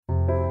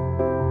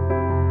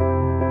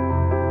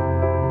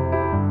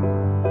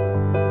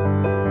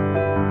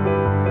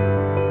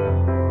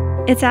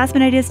It's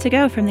Aspen Ideas to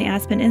Go from the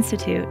Aspen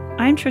Institute.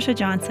 I'm Trisha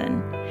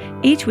Johnson.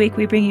 Each week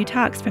we bring you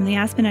talks from the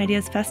Aspen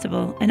Ideas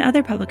Festival and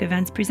other public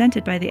events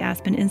presented by the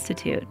Aspen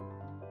Institute.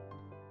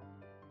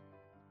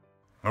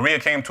 Maria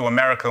came to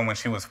America when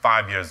she was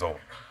 5 years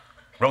old.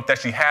 Wrote that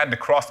she had to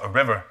cross a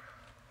river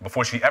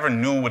before she ever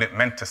knew what it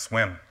meant to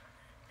swim.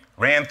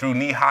 Ran through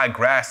knee-high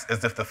grass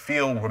as if the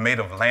field were made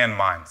of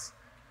landmines.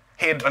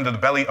 Hid under the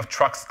belly of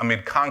trucks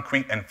amid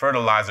concrete and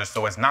fertilizer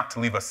so as not to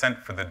leave a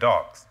scent for the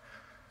dogs.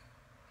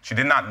 She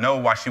did not know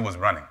why she was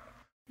running.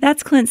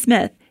 That's Clint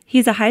Smith.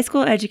 He's a high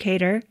school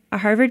educator, a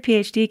Harvard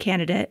PhD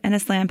candidate, and a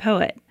slam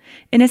poet.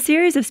 In a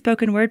series of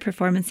spoken word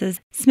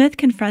performances, Smith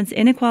confronts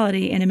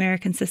inequality in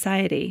American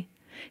society.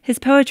 His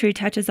poetry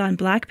touches on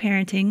Black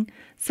parenting,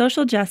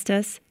 social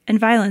justice, and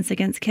violence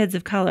against kids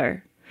of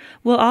color.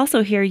 We'll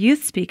also hear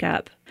youth speak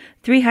up.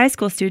 3 high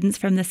school students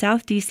from the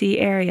South D.C.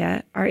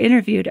 area are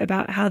interviewed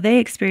about how they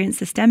experience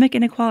systemic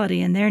inequality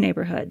in their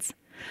neighborhoods.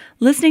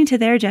 Listening to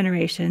their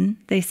generation,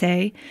 they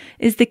say,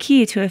 is the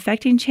key to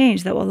affecting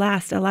change that will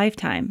last a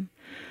lifetime.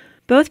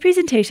 Both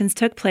presentations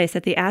took place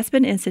at the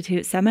Aspen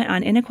Institute Summit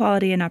on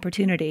Inequality and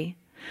Opportunity.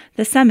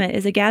 The summit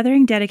is a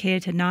gathering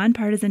dedicated to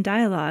nonpartisan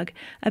dialogue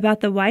about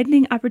the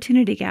widening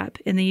opportunity gap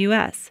in the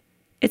U.S.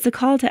 It's a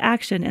call to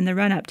action in the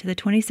run-up to the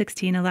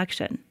 2016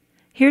 election.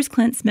 Here's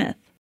Clint Smith.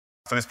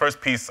 So this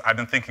first piece I've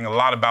been thinking a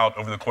lot about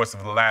over the course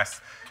of the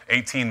last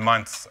 18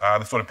 months,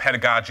 the sort of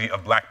pedagogy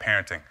of Black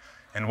parenting.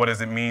 And what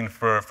does it mean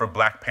for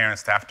Black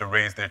parents to have to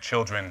raise their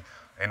children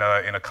in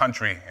a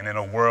country and in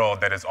a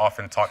world that is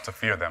often taught to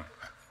fear them?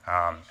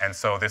 And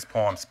so this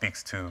poem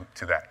speaks to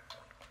that.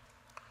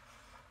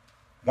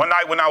 One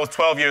night when I was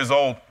 12 years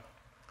old,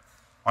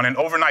 on an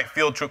overnight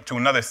field trip to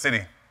another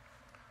city,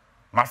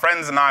 my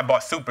friends and I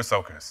bought super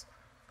soakers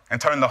and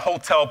turned the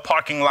hotel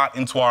parking lot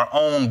into our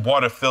own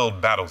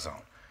water-filled battle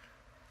zone.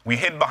 We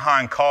hid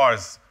behind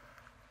cars,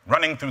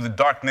 running through the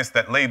darkness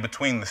that lay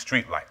between the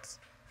streetlights.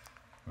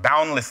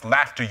 Boundless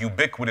laughter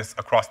ubiquitous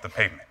across the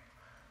pavement.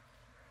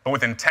 But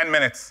within 10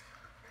 minutes,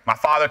 my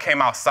father came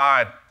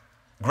outside,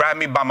 grabbed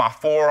me by my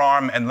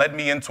forearm, and led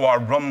me into our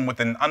room with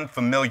an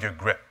unfamiliar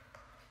grip.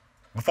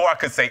 Before I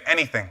could say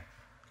anything,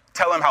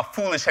 tell him how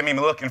foolish he made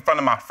me look in front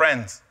of my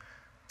friends,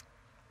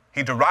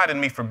 he derided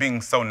me for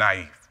being so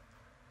naive.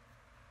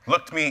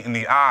 Looked me in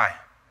the eye,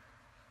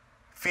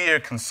 fear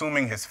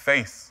consuming his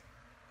face,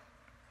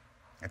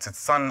 and said,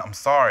 "Son, I'm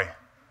sorry,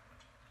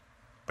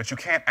 but you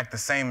can't act the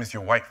same as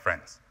your white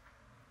friends.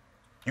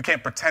 You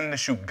can't pretend to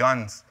shoot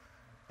guns.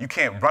 You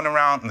can't run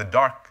around in the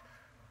dark.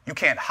 You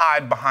can't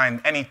hide behind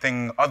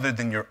anything other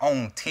than your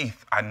own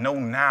teeth." I know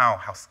now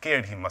how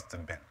scared he must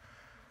have been,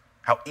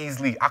 how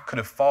easily I could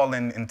have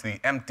fallen into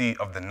the empty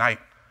of the night,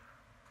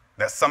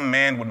 that some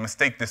man would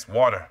mistake this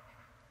water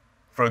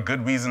for a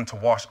good reason to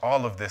wash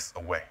all of this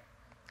away.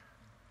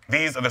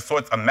 These are the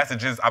sorts of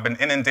messages I've been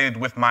inundated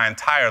with my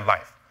entire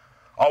life.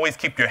 Always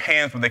keep your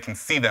hands where they can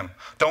see them.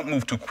 Don't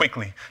move too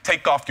quickly.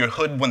 Take off your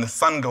hood when the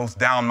sun goes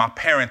down. My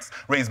parents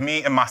raised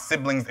me and my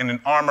siblings in an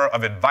armor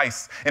of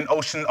advice, an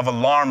ocean of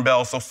alarm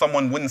bells so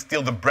someone wouldn't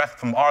steal the breath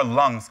from our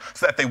lungs,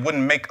 so that they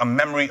wouldn't make a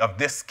memory of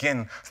this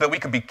skin, so that we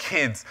could be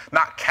kids,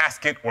 not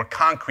casket or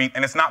concrete.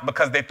 And it's not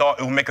because they thought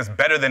it would make us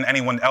better than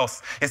anyone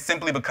else. It's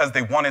simply because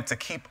they wanted to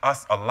keep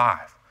us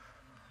alive.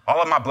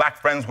 All of my Black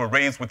friends were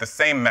raised with the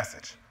same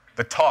message,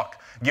 the talk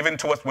given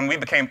to us when we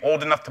became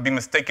old enough to be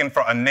mistaken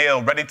for a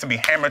nail ready to be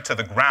hammered to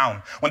the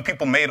ground, when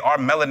people made our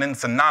melanin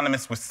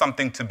synonymous with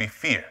something to be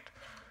feared.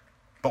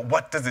 But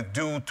what does it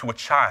do to a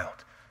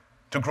child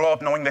to grow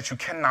up knowing that you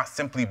cannot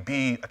simply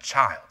be a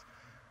child,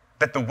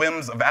 that the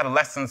whims of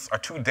adolescence are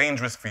too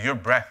dangerous for your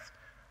breath,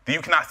 that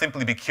you cannot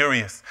simply be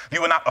curious,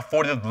 you are not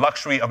afforded the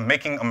luxury of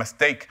making a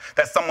mistake,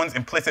 that someone's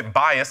implicit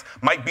bias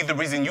might be the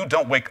reason you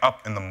don't wake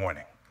up in the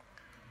morning?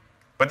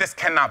 But this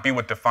cannot be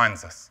what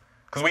defines us.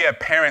 Because we had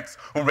parents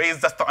who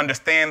raised us to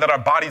understand that our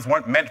bodies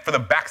weren't meant for the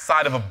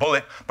backside of a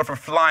bullet, but for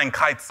flying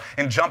kites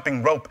and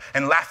jumping rope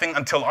and laughing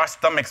until our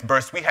stomachs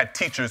burst. We had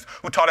teachers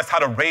who taught us how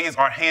to raise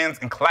our hands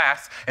in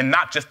class and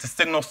not just to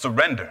signal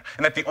surrender,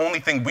 and that the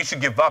only thing we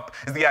should give up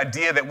is the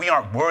idea that we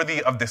aren't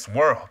worthy of this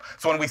world.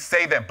 So when we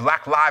say that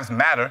Black lives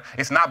matter,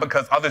 it's not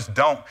because others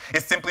don't.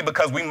 It's simply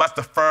because we must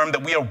affirm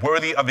that we are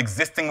worthy of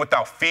existing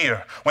without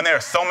fear, when there are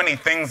so many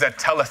things that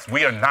tell us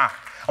we are not.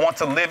 I want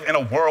to live in a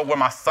world where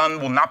my son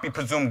will not be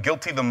presumed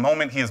guilty the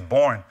moment he is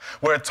born,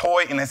 where a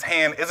toy in his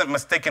hand isn't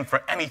mistaken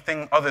for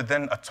anything other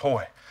than a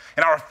toy.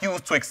 And I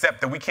refuse to accept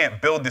that we can't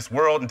build this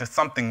world into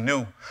something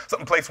new,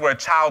 some place where a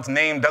child's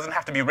name doesn't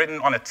have to be written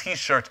on a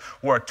t-shirt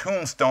or a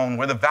tombstone,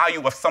 where the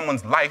value of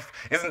someone's life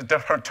isn't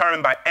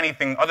determined by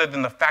anything other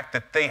than the fact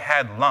that they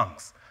had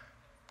lungs.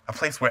 A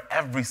place where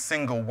every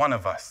single one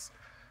of us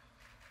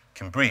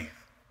can breathe.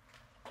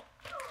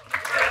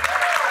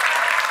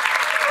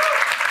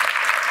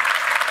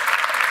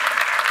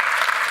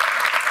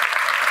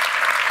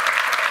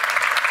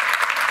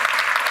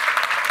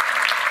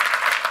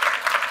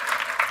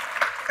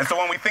 And so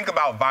when we think about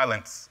about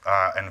violence,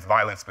 and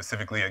violence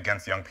specifically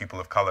against young people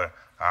of color,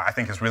 I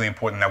think it's really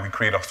important that we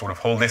create a sort of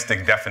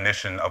holistic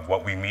definition of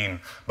what we mean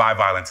by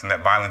violence, and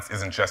that violence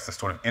isn't just a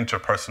sort of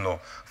interpersonal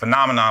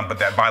phenomenon, but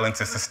that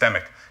violence is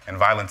systemic and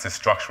violence is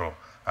structural.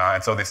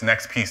 And so this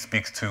next piece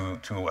speaks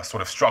to a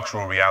sort of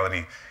structural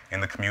reality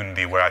in the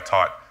community where I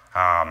taught,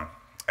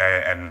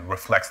 and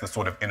reflects the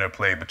sort of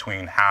interplay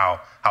between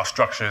how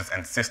structures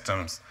and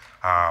systems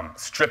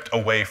stripped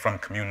away from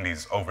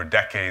communities over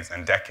decades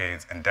and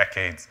decades and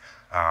decades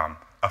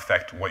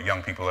affect what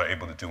young people are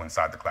able to do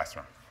inside the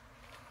classroom.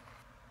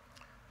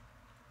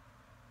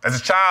 As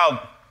a child,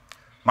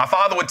 my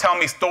father would tell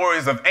me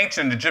stories of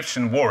ancient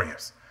Egyptian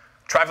warriors,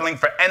 traveling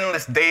for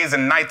endless days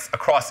and nights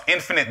across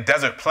infinite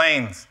desert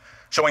plains,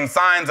 showing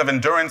signs of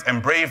endurance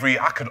and bravery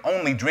I could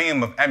only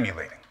dream of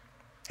emulating.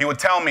 He would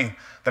tell me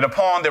that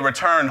upon their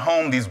return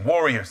home, these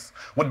warriors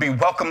would be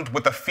welcomed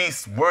with a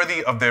feast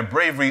worthy of their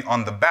bravery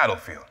on the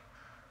battlefield.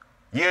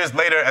 Years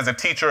later, as a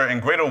teacher in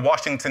Greater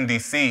Washington,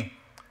 D.C.,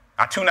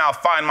 I too now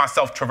find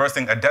myself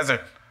traversing a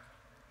desert,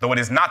 though it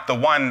is not the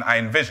one I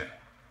envisioned.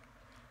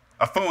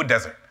 A food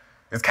desert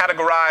is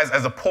categorized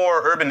as a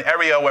poor urban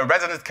area where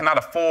residents cannot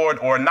afford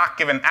or are not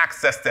given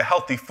access to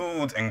healthy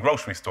foods and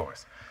grocery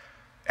stores.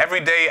 Every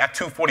day at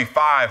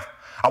 2:45,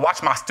 I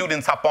watch my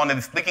students hop onto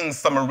this leaking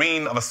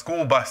submarine of a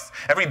school bus,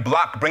 every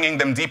block bringing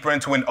them deeper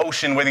into an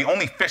ocean where the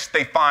only fish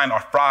they find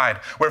are fried,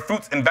 where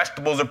fruits and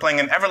vegetables are playing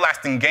an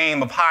everlasting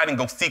game of hide and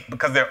go seek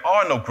because there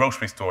are no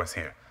grocery stores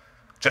here.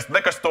 Just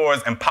liquor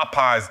stores and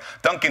Popeyes,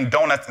 Dunkin'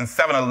 Donuts and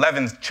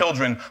 7-Eleven's,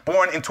 children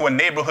born into a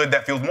neighborhood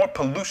that feels more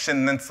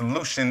pollution than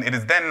solution. It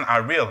is then I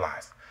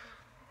realize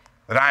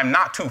that I am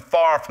not too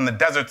far from the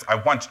deserts I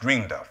once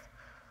dreamed of.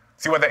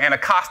 See, whether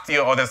Anacostia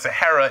or the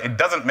Sahara, it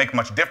doesn't make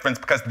much difference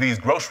because these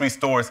grocery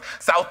stores,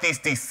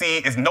 Southeast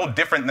DC is no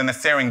different than the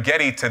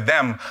Serengeti to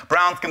them.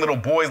 Brown-skinned little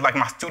boys like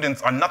my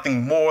students are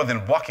nothing more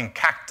than walking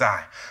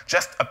cacti,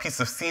 just a piece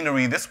of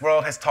scenery this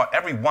world has taught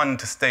everyone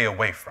to stay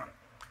away from.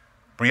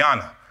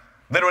 Brianna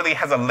literally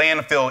has a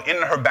landfill in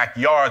her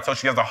backyard, so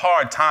she has a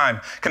hard time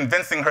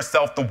convincing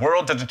herself the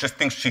world doesn't just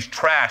think she's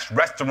trash.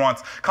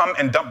 Restaurants come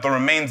and dump the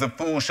remains of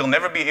food she'll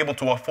never be able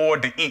to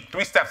afford to eat.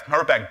 3 steps from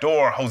her back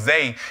door,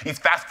 Jose eats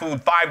fast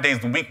food 5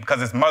 days a week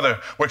because his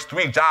mother works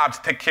 3 jobs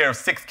to take care of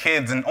 6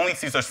 kids and only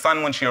sees her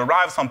son when she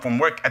arrives home from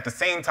work. At the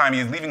same time he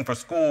is leaving for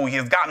school, he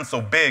has gotten so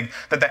big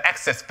that the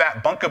excess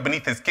fat bunker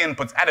beneath his skin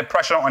puts added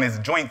pressure on his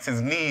joints. His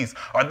knees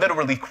are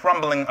literally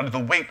crumbling under the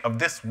weight of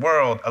this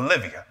world.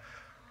 Olivia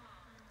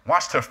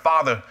watched her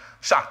father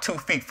shot 2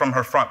 feet from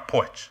her front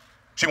porch.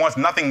 She wants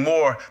nothing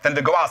more than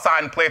to go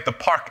outside and play at the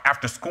park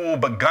after school,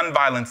 but gun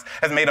violence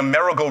has made a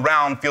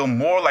merry-go-round feel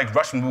more like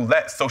Russian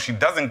roulette, so she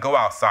doesn't go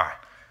outside.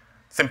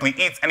 Simply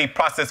eats any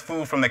processed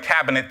food from the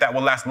cabinet that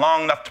will last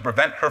long enough to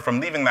prevent her from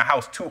leaving the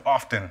house too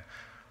often.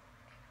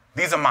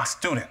 These are my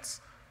students,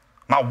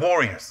 my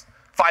warriors,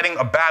 fighting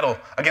a battle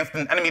against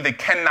an enemy they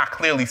cannot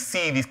clearly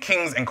see. These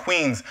kings and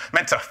queens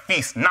meant to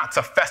feast, not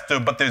to fester,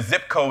 but their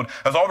zip code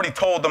has already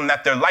told them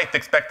that their life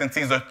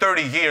expectancies are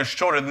 30 years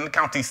shorter than the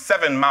county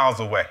 7 miles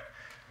away.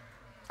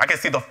 I can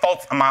see the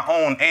faults of my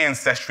own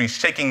ancestry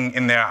shaking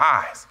in their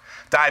eyes.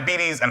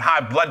 Diabetes and high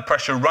blood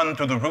pressure run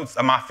through the roots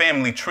of my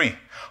family tree.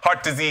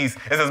 Heart disease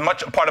is as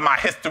much a part of my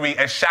history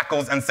as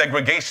shackles and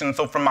segregation.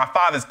 So from my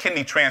father's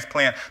kidney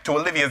transplant to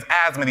Olivia's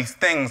asthma, these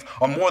things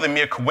are more than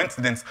mere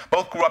coincidence.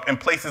 Both grew up in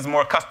places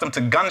more accustomed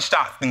to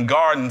gunshots than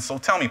gardens. So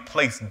tell me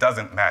place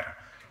doesn't matter.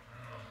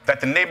 That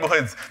the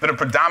neighborhoods that are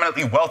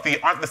predominantly wealthy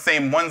aren't the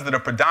same ones that are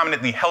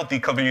predominantly healthy,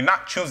 because when you're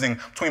not choosing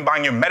between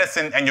buying your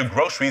medicine and your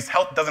groceries,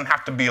 health doesn't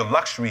have to be a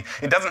luxury.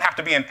 It doesn't have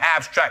to be an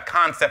abstract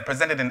concept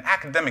presented in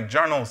academic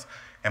journals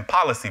and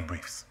policy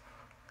briefs.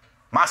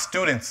 My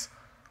students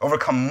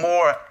overcome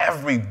more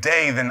every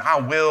day than I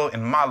will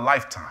in my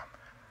lifetime.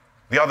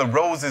 They are the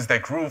roses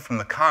that grew from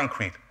the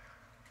concrete,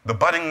 the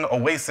budding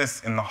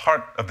oasis in the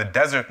heart of the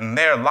desert, and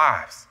their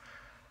lives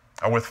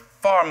are worth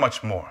far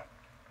much more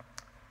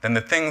than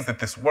the things that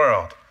this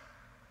world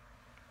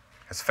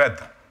has fed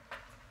them.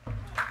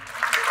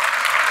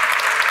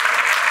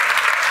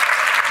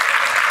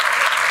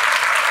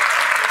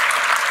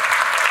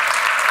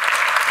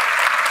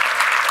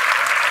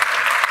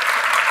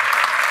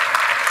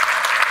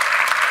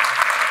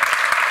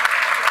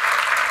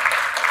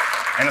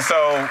 And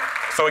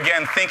so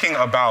again, thinking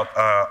about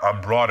a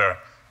broader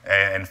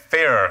and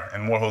fairer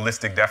and more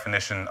holistic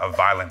definition of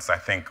violence, I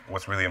think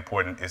what's really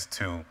important is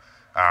to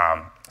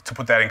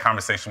put that in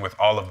conversation with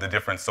all of the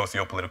different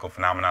socio-political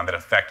phenomena that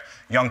affect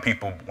young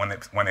people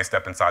when they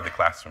step inside the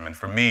classroom. And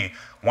for me,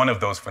 one of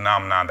those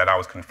phenomena that I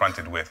was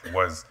confronted with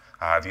was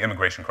the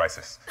immigration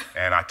crisis.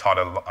 And I taught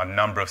a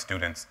number of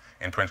students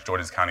in Prince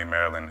George's County,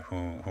 Maryland,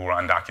 who were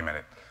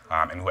undocumented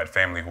and who had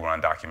family who were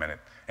undocumented.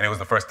 And it was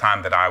the first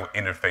time that I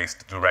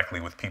interfaced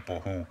directly with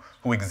people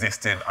who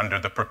existed under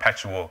the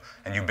perpetual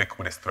and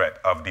ubiquitous threat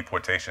of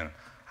deportation,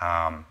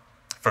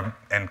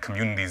 and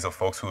communities of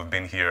folks who have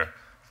been here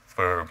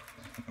for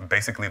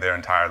basically their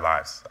entire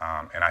lives.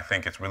 And I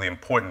think it's really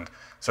important.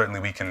 Certainly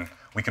we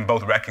can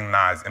both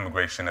recognize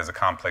immigration as a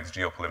complex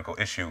geopolitical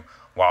issue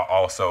while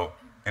also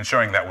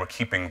ensuring that we're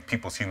keeping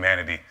people's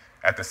humanity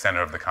at the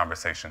center of the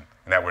conversation,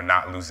 and that we're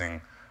not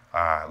losing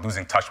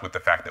touch with the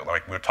fact that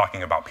we're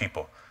talking about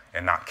people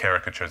and not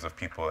caricatures of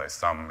people as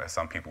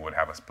some people would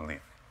have us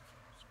believe.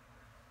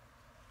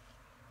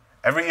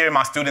 Every year,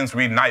 my students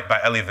read Night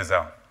by Elie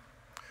Wiesel.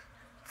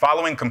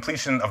 Following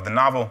completion of the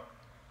novel,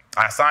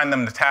 I assigned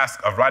them the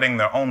task of writing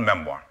their own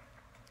memoir.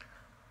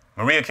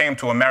 Maria came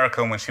to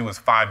America when she was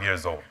 5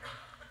 years old,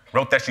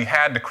 wrote that she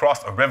had to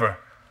cross a river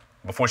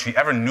before she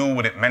ever knew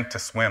what it meant to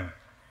swim,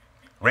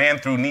 ran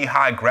through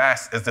knee-high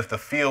grass as if the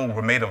field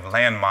were made of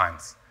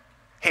landmines,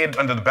 hid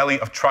under the belly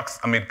of trucks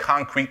amid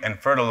concrete and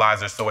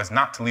fertilizer so as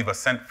not to leave a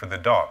scent for the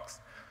dogs.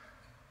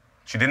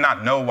 She did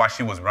not know why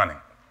she was running,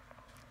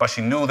 but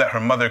she knew that her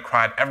mother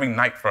cried every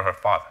night for her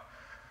father.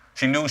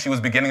 She knew she was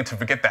beginning to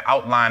forget the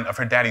outline of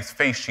her daddy's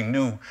face. She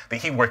knew that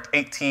he worked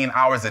 18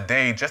 hours a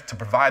day just to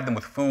provide them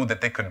with food that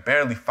they could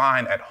barely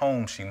find at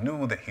home. She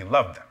knew that he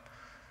loved them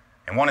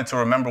and wanted to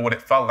remember what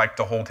it felt like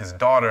to hold his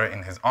daughter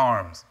in his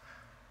arms.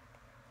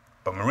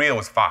 But Maria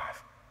was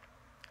 5.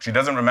 She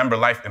doesn't remember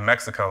life in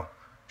Mexico.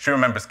 She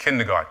remembers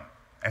kindergarten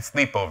and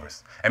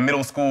sleepovers and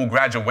middle school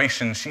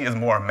graduation. She is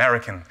more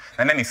American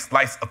than any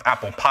slice of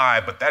apple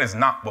pie, but that is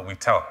not what we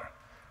tell her.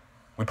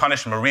 We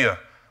punish Maria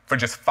for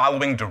just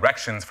following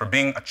directions, for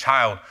being a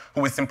child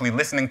who is simply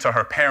listening to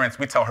her parents.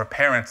 We tell her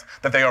parents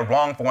that they are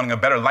wrong for wanting a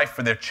better life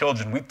for their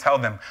children. We tell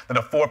them that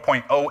a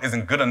 4.0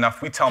 isn't good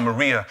enough. We tell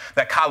Maria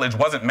that college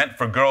wasn't meant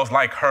for girls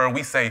like her.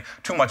 We say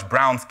too much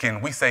brown skin.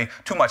 We say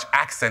too much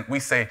accent. We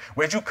say,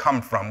 where'd you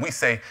come from? We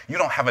say, you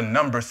don't have a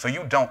number, so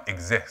you don't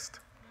exist.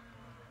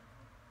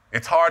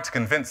 It's hard to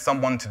convince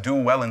someone to do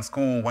well in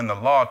school when the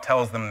law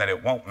tells them that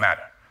it won't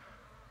matter,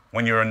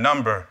 when you're a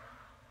number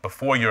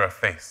before you're a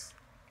face.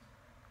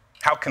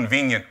 How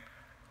convenient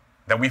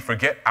that we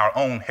forget our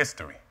own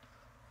history,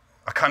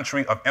 a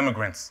country of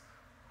immigrants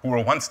who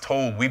were once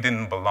told we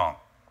didn't belong,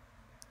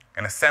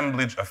 an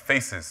assemblage of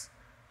faces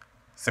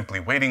simply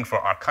waiting for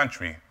our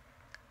country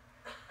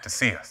to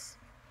see us.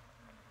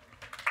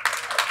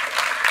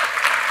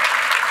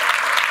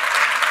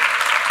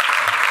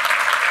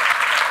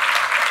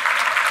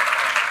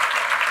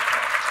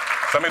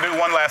 So let me do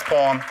one last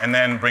poem and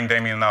then bring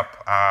Damien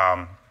up.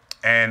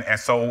 And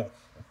so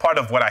part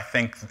of what I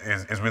think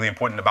is really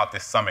important about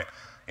this summit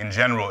in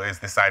general is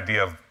this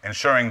idea of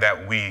ensuring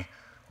that we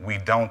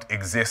don't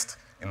exist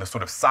in the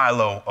sort of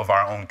silo of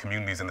our own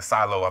communities, in the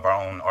silo of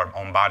our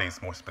own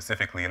bodies more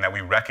specifically, and that we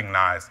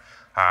recognize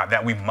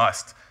that we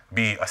must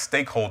be a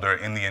stakeholder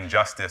in the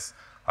injustice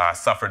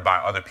suffered by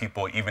other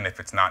people, even if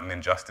it's not an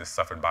injustice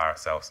suffered by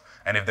ourselves.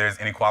 And if there's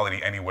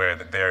inequality anywhere,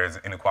 that there is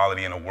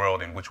inequality in a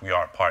world in which we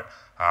are a part,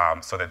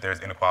 so that there's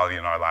inequality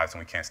in our lives and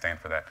we can't stand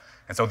for that.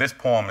 And so this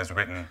poem is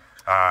written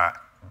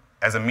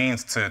as a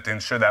means to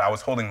ensure that I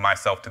was holding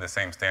myself to the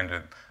same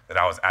standard that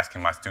I was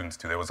asking my students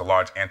to. There was a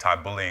large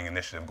anti-bullying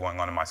initiative going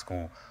on in my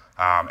school,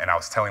 and I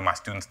was telling my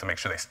students to make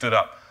sure they stood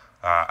up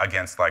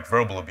against like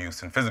verbal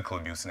abuse and physical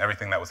abuse and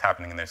everything that was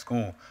happening in their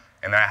school.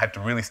 And then I had to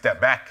really step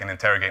back and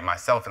interrogate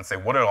myself and say,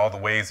 what are all the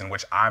ways in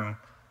which I'm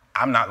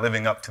not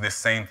living up to this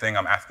same thing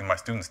I'm asking my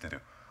students to do?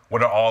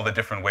 What are all the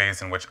different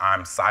ways in which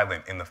I'm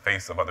silent in the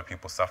face of other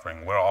people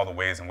suffering? What are all the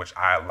ways in which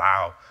I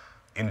allow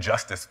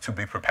injustice to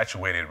be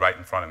perpetuated right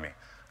in front of me?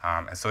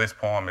 And so this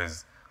poem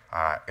is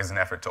an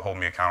effort to hold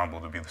me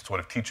accountable to be the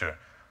sort of teacher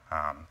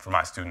for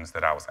my students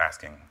that I was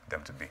asking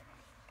them to be.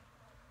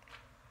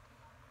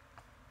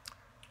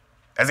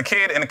 As a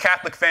kid in a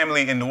Catholic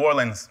family in New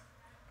Orleans,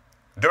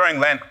 during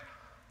Lent,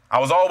 I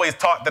was always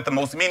taught that the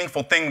most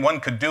meaningful thing one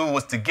could do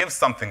was to give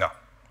something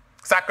up,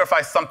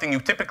 sacrifice something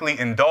you typically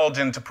indulge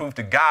in to prove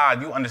to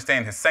God you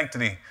understand his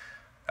sanctity.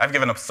 I've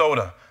given up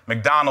soda,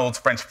 McDonald's,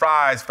 French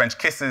fries, French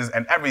kisses,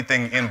 and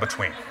everything in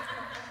between.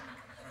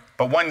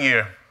 But one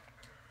year,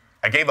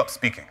 I gave up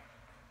speaking.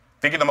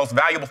 Figured the most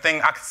valuable thing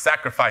I could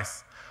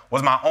sacrifice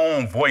was my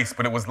own voice,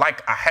 but it was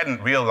like I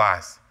hadn't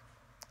realized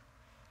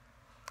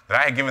that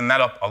I had given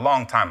that up a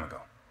long time ago.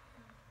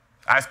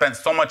 I spent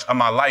so much of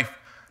my life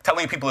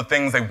telling people the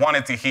things they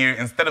wanted to hear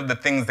instead of the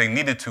things they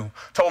needed to.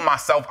 Told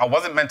myself I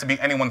wasn't meant to be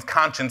anyone's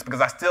conscience because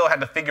I still had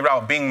to figure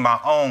out being my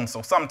own,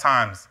 so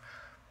sometimes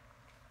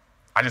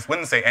I just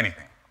wouldn't say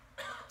anything,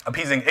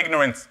 appeasing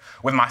ignorance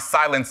with my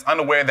silence,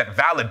 unaware that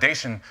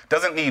validation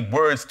doesn't need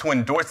words to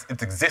endorse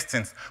its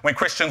existence. When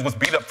Christians was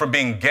beat up for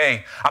being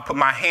gay, I put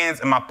my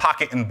hands in my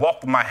pocket and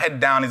walked with my head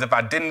down as if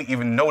I didn't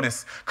even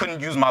notice. Couldn't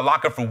use my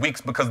locker for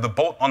weeks because the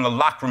bolt on the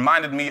lock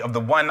reminded me of the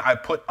one I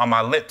put on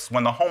my lips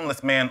when the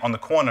homeless man on the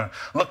corner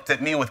looked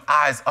at me with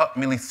eyes up,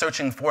 merely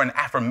searching for an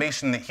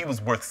affirmation that he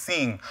was worth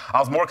seeing. I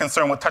was more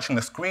concerned with touching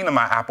the screen of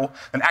my Apple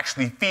than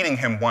actually feeding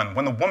him one.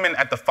 When the woman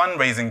at the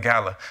fundraising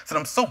gala said,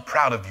 "I'm so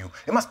proud of you.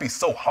 It must be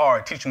so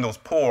hard teaching those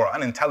poor,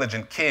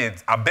 unintelligent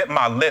kids," I bit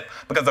my lip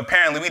because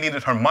apparently we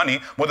needed her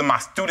money more than my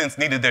students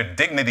needed their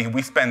dignity.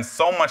 We spend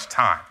so much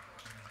time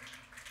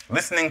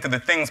listening to the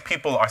things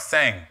people are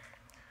saying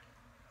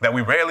that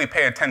we rarely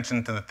pay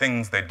attention to the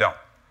things they don't.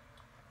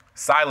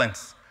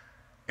 Silence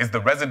is the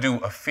residue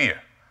of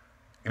fear.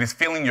 It is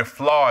feeling your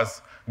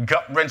flaws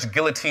Gut-wrench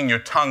guillotine your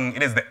tongue.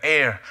 It is the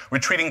air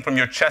retreating from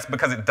your chest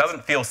because it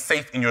doesn't feel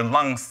safe in your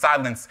lungs.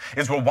 Silence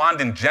is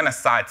Rwandan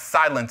genocide.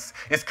 Silence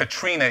is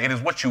Katrina. It is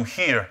what you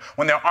hear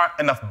when there aren't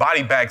enough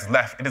body bags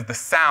left. It is the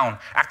sound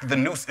after the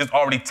noose is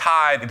already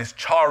tied. It is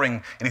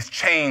charring. It is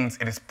chains.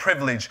 It is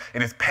privilege.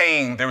 It is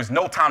pain. There is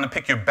no time to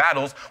pick your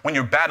battles when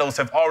your battles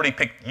have already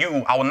picked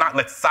you. I will not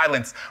let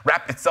silence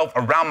wrap itself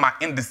around my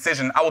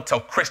indecision. I will tell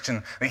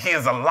Christian that he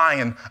is a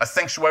lion, a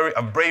sanctuary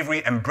of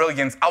bravery and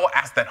brilliance. I will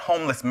ask that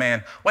homeless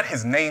man what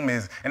his name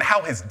is and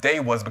how his day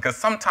was, because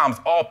sometimes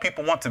all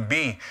people want to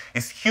be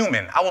is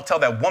human. I will tell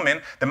that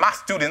woman that my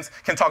students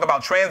can talk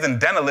about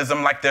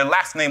transcendentalism like their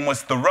last name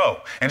was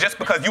Thoreau. And just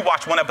because you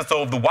watch one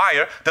episode of The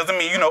Wire doesn't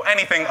mean you know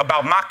anything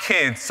about my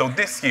kids. So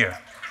this year,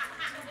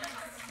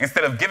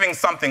 instead of giving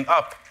something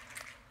up,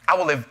 I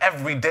will live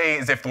every day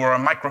as if there were a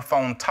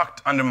microphone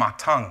tucked under my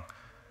tongue,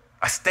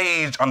 a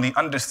stage on the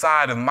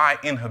underside of my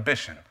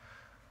inhibition.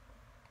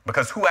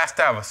 Because who asked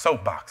to have a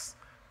soapbox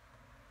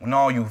when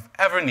all you've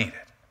ever needed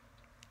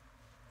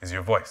is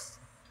your voice?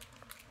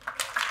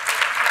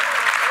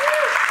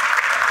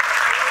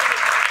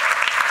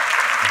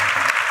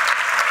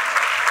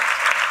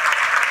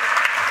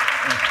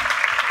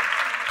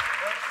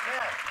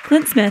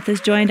 Clint Smith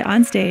is joined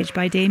on stage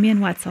by Damian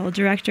Wetzel,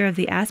 director of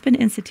the Aspen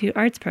Institute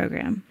Arts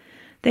Program.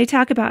 They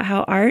talk about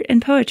how art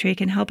and poetry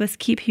can help us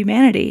keep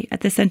humanity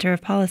at the center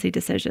of policy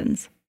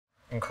decisions.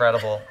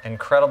 Incredible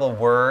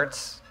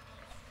words.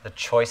 The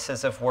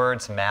choices of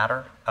words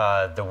matter.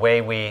 The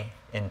way we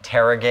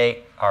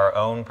interrogate our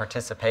own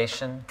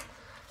participation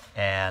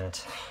and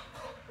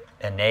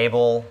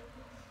enable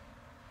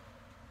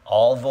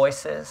all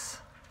voices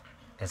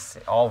is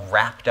all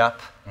wrapped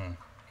up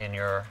in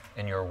your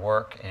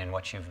work and in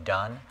what you've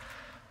done.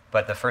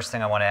 But the first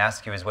thing I want to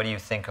ask you is, what do you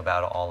think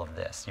about all of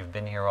this? You've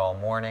been here all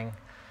morning,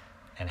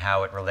 and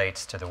how it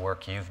relates to the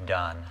work you've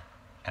done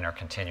and are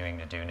continuing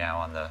to do now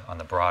on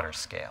the broader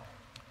scale.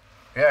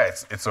 Yeah,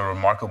 it's a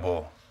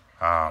remarkable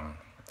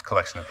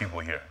collection of people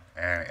here,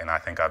 and I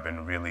think I've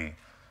been really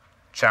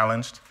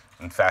challenged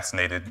and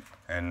fascinated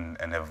and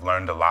have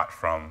learned a lot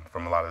from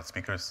a lot of the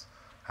speakers.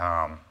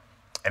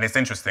 And it's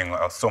interesting,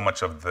 so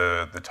much of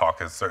the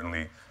talk is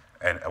certainly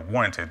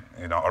warranted,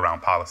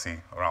 around policy,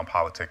 around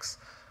politics.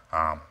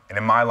 And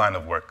in my line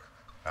of work,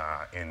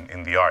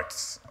 in the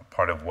arts,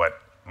 part of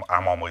what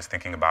I'm always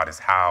thinking about is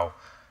how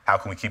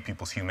can we keep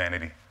people's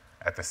humanity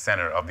at the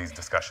center of these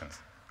discussions?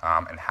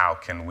 And how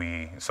can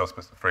we,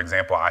 for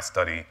example, I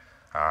study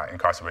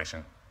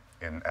incarceration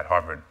at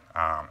Harvard.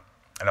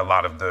 And a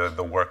lot of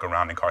the work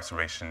around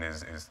incarceration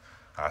is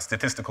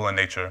statistical in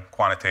nature,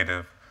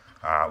 quantitative,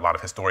 a lot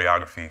of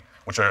historiography,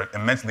 which are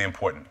immensely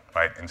important,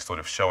 right, in sort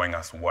of showing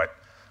us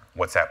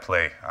what's at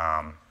play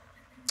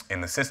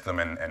in the system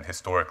and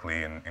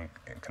historically and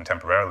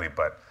contemporarily.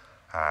 But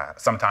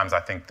sometimes I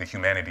think the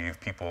humanity of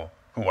people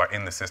who are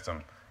in the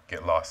system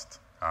get lost,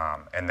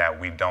 and that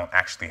we don't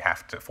actually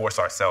have to force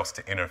ourselves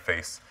to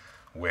interface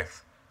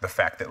with the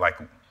fact that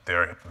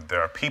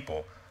there are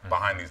people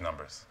behind these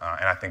numbers.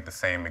 And I think the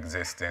same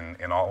exists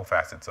in all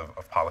facets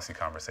of policy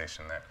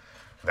conversation,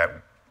 that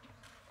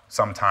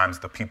sometimes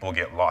the people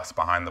get lost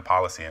behind the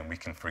policy and we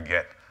can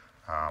forget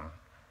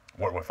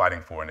what we're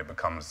fighting for, and it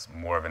becomes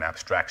more of an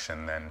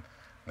abstraction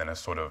than a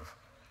sort of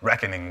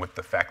reckoning with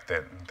the fact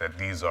that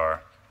these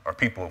are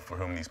people for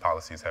whom these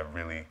policies have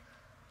really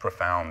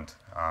profound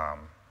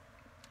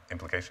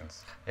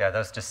implications. Yeah,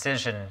 those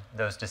decisions,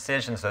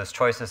 those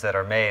choices that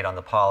are made on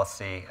the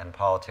policy and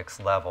politics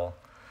level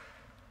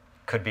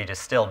could be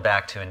distilled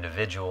back to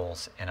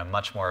individuals in a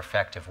much more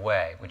effective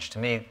way, which to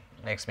me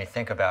makes me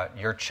think about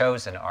your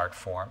chosen art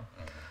form,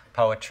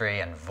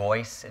 poetry and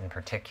voice in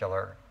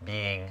particular,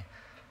 being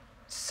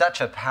such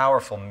a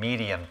powerful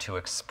medium to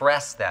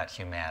express that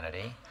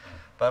humanity,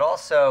 but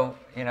also,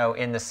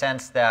 in the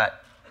sense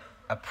that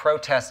a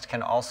protest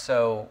can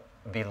also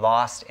be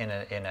lost in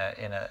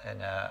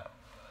a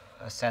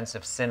sense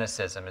of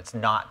cynicism. It's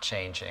not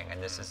changing,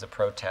 and this is a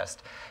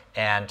protest.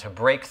 And to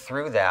break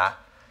through that,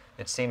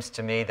 it seems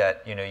to me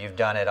that you've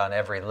done it on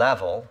every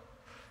level,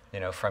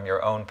 from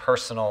your own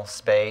personal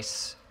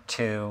space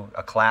to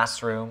a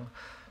classroom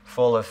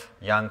full of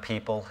young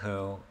people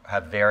who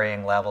have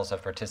varying levels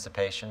of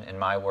participation. In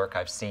my work,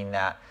 I've seen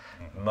that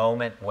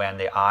moment when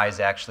the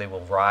eyes actually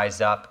will rise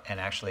up and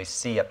actually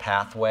see a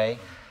pathway,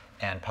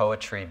 and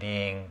poetry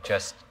being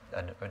just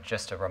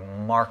a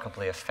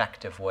remarkably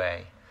effective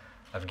way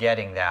of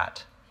getting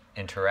that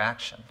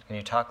interaction. Can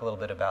you talk a little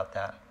bit about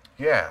that?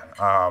 Yeah,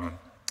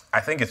 I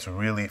think it's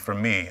really, for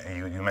me,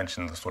 you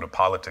mentioned the sort of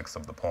politics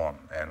of the poem,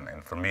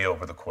 and for me,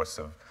 over the course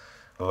of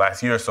the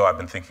last year or so, I've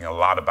been thinking a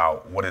lot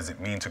about what does it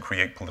mean to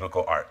create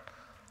political art,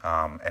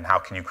 and how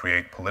can you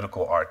create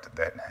political art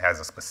that has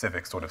a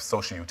specific sort of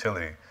social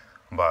utility,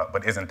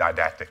 but isn't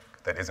didactic,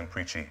 that isn't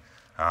preachy,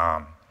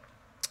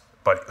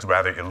 but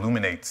rather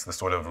illuminates the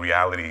sort of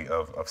reality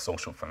of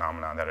social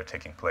phenomena that are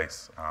taking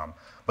place.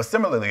 But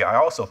similarly, I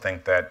also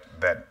think that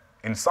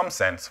in some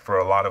sense, for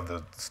a lot of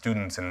the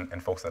students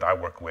and folks that I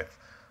work with,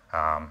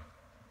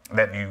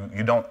 that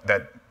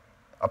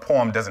a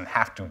poem doesn't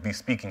have to be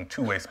speaking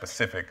to a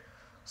specific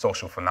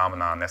social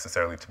phenomenon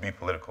necessarily to be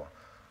political,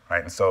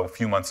 right? And so a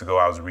few months ago,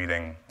 I was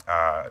reading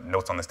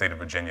Notes on the State of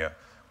Virginia,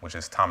 which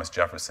is Thomas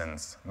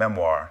Jefferson's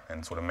memoir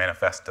and sort of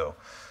manifesto.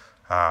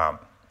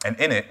 And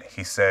in it,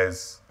 he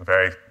says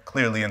very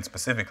clearly and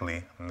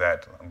specifically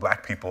that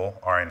black people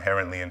are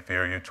inherently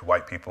inferior to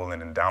white people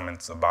in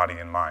endowments of body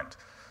and mind,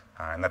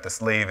 and that the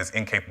slave is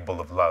incapable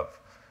of love,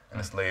 and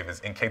the slave is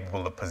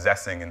incapable of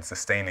possessing and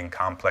sustaining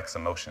complex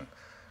emotion.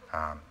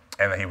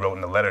 And he wrote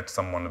in a letter to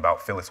someone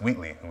about Phyllis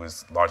Wheatley, who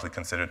is largely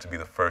considered to be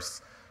the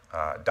first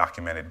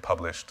documented,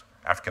 published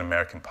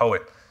African-American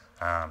poet,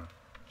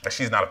 that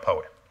she's not a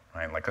poet,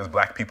 right? Like, because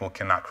black people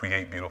cannot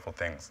create beautiful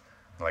things.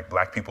 Like,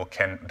 black people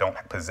don't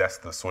possess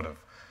the sort of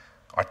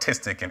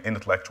artistic and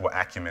intellectual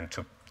acumen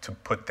to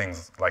put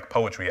things like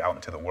poetry out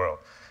into the world.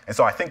 And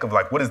so I think of,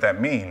 like, what does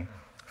that mean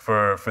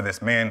for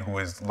this man who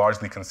is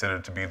largely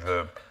considered to be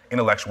the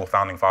intellectual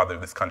founding father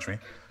of this country,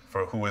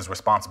 who is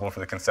responsible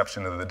for the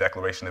conception of the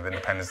Declaration of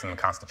Independence and the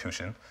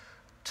Constitution,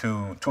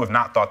 to have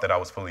not thought that I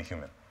was fully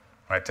human,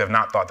 right? To have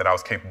not thought that I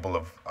was capable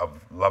of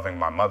loving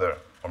my mother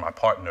or my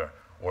partner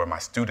or my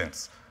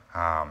students.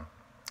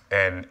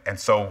 And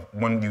so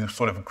when you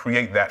sort of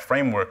create that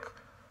framework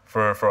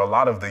for a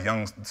lot of the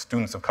young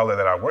students of color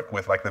that I work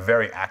with, like, the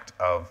very act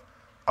of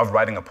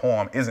writing a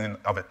poem is in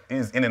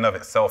and of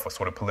itself a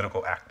sort of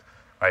political act,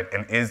 right?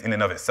 And is in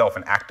and of itself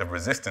an act of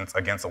resistance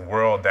against a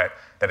world that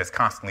has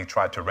constantly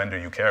tried to render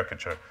you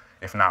caricature,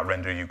 if not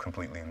render you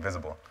completely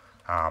invisible.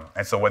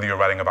 And so whether you're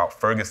writing about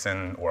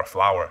Ferguson or a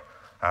flower,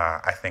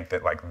 I think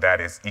that, like, that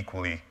is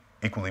equally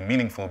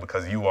meaningful,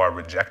 because you are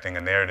rejecting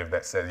a narrative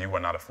that says you are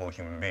not a full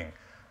human being.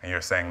 And you're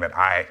saying that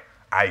I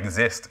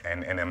exist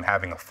and am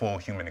having a full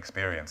human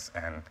experience.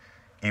 And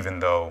even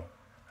though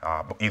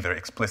either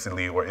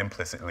explicitly or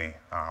implicitly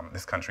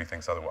this country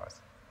thinks otherwise.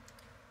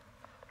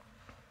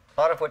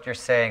 A lot of what you're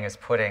saying is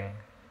putting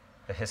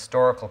the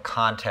historical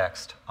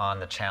context on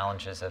the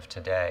challenges of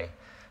today,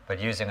 but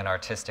using an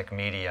artistic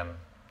medium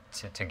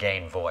to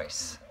gain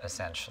voice,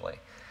 essentially.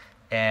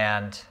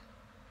 And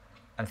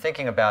I'm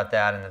thinking about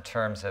that in the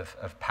terms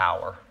of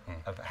power,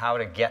 of how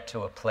to get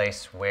to a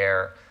place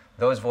where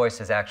those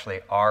voices actually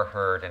are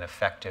heard in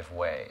effective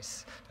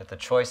ways, that the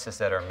choices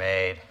that are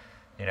made,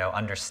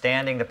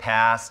 understanding the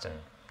past and,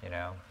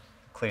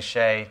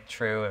 cliche,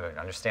 true,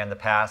 understand the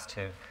past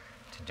to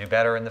do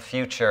better in the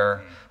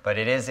future, but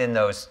it is in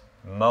those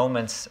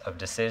moments of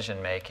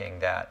decision-making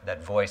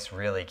that voice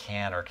really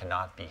can or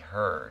cannot be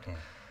heard.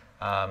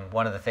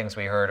 One of the things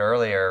we heard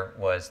earlier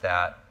was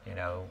that,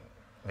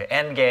 the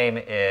end game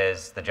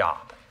is the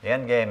job. The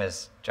end game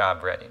is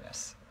job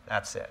readiness.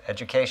 That's it.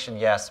 Education,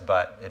 yes,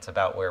 but it's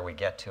about where we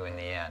get to in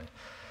the end.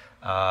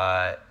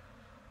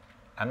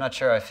 I'm not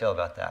sure how I feel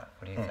about that.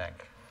 What do you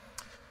think?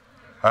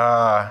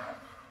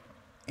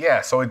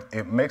 Yeah, so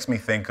it makes me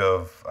think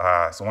of,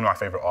 so one of my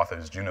favorite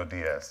authors, Junot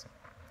Diaz.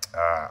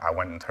 I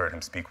went and heard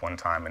him speak one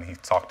time, and he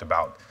talked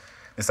about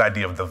this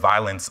idea of the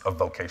violence of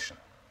vocation,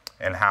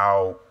 and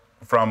how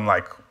from,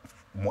 like,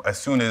 as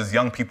soon as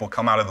young people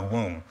come out of the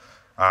womb,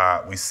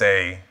 we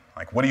say,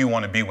 like, what do you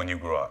want to be when you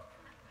grow up?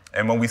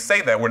 And when we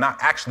say that, we're not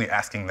actually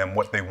asking them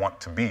what they want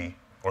to be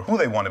or who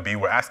they want to be,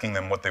 we're asking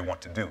them what they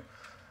want to do.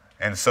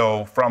 And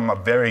so from a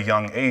very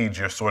young age,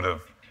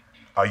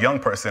 a young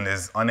person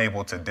is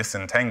unable to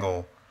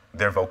disentangle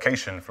their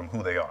vocation from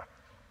who they are,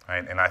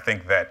 right? And I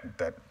think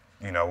that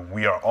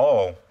we are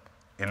all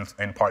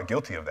in part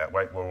guilty of that,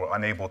 right? Where we're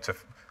unable to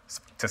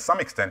some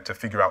extent to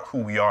figure out who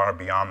we are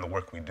beyond the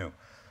work we do.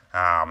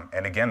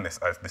 And again, this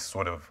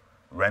sort of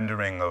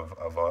rendering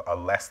of a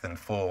less than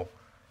full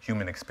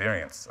human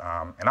experience.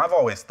 And I've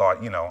always thought,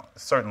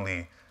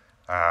 certainly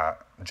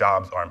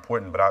jobs are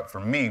important, but for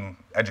me,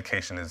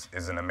 education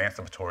is an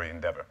emancipatory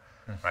endeavor,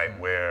 right?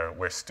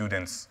 Where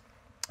students,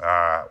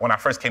 when I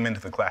first came into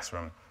the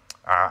classroom,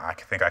 I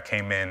think I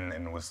came in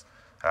and was,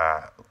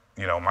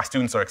 my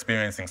students are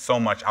experiencing so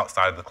much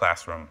outside of the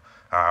classroom.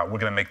 We're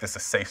going to make this a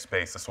safe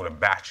space, a sort of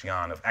bastion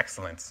of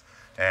excellence,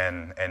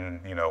 and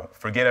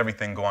forget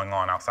everything going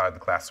on outside the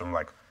classroom,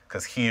 like,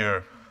 because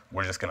here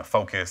we're just going to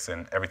focus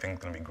and everything's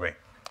going to be great.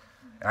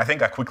 And I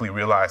think I quickly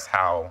realized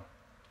how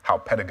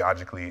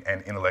pedagogically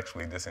and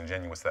intellectually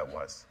disingenuous that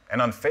was,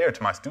 and unfair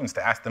to my students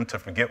to ask them to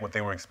forget what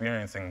they were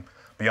experiencing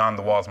beyond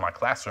the walls of my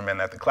classroom, and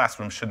that the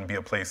classroom shouldn't be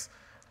a place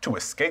to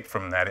escape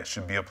from that. It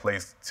should be a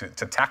place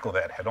to tackle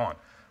that head on,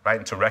 right?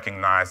 And to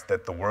recognize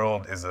that the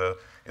world is a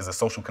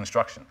social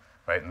construction,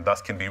 right? And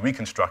thus can be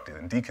reconstructed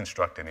and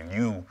deconstructed, and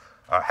you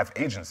have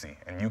agency,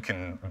 and you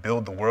can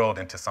build the world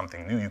into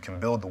something new. You can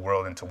build the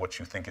world into what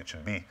you think it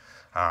should be,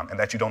 and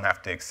that you don't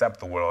have to accept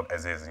the world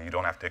as is, and you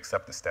don't have to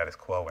accept the status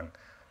quo, and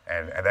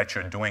that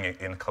you're doing it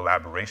in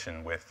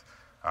collaboration with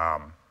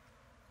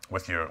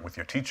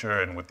your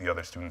teacher and with the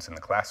other students in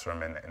the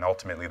classroom, and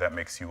ultimately that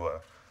makes you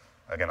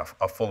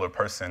a fuller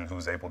person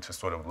who's able to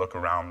sort of look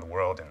around the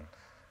world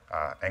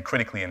and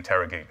critically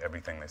interrogate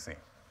everything they see.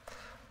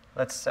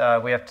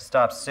 We have to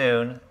stop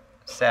soon,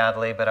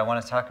 sadly, but I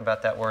want to talk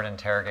about that word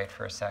interrogate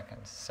for a second.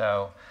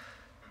 So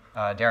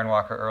Darren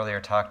Walker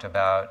earlier talked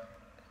about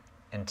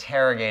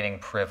interrogating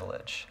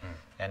privilege.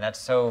 And that's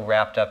so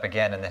wrapped up,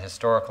 again, in the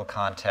historical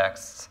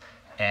contexts.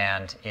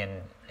 And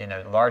in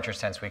a larger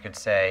sense, we could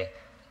say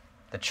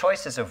the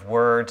choices of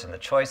words and the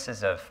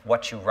choices of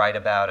what you write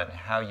about and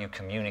how you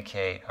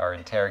communicate are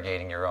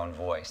interrogating your own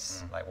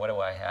voice. Like, what do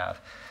I have?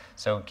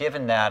 So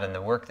given that and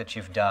the work that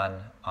you've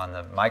done on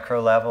the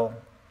micro level,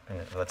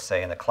 let's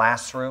say in the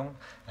classroom,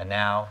 and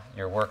now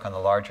your work on the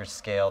larger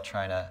scale,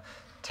 trying to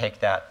take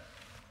that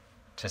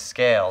to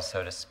scale,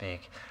 so to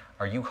speak,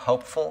 are you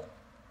hopeful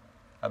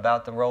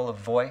about the role of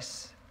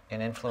voice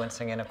in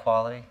influencing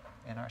inequality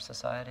in our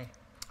society?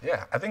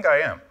 Yeah, I think I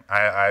am.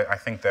 I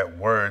think that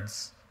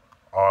words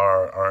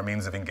are a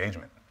means of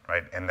engagement,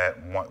 right? And that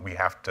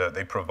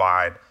they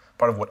provide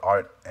part of what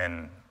art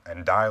and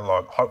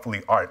dialogue,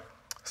 hopefully art,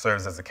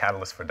 serves as a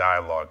catalyst for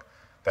dialogue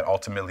that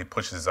ultimately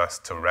pushes us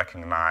to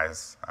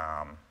recognize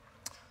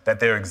that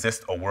there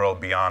exists a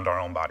world beyond our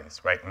own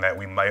bodies, right? And that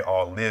we might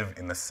all live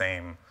in the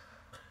same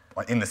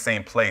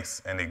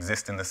place and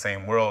exist in the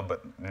same world,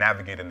 but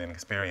navigate it and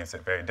experience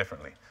it very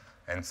differently.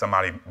 And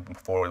somebody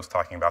before was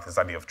talking about this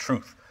idea of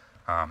truth.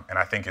 And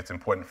I think it's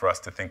important for us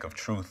to think of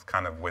truth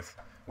kind of with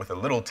a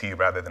little t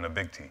rather than a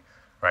big T,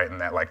 right? And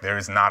that there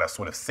is not a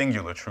sort of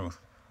singular truth,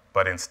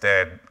 but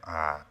instead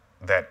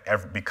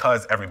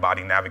because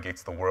everybody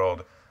navigates the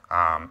world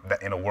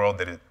that in a world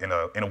that is,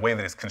 in a way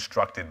that is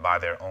constructed by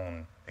their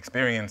own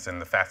experience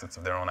and the facets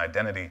of their own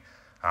identity,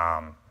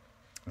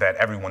 that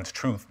everyone's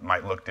truth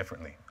might look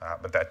differently,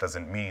 but that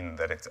doesn't mean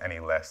that it's any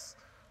less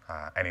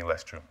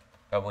true.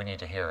 But we need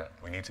to hear it.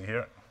 We need to hear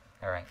it.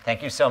 All right.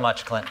 Thank you so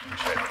much, Clint.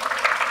 Appreciate it.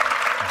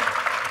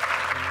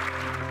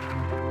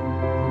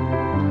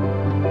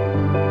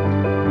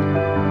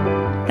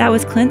 That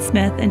was Clint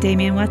Smith and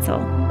Damian Wetzel.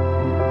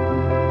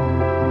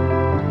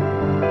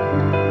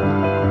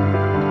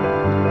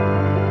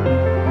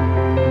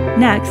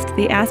 Next,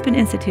 the Aspen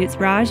Institute's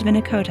Raj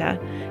Vinakota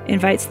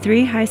invites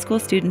 3 high school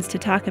students to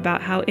talk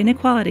about how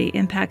inequality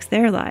impacts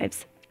their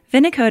lives.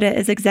 Vinakota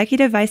is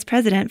Executive Vice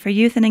President for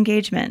Youth and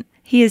Engagement.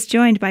 He is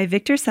joined by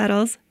Victor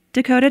Settles,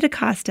 Dakota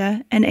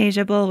DaCosta, and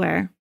Asia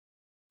Bulware.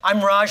 I'm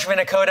Raj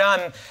Vinakota.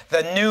 I'm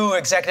the new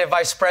Executive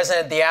Vice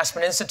President at the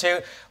Aspen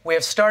Institute. We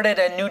have started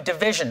a new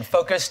division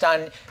focused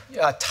on,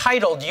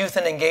 titled Youth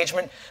and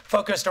Engagement,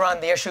 focused around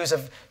the issues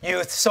of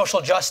youth,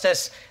 social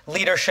justice,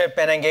 leadership,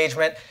 and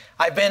engagement.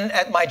 I've been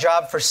at my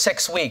job for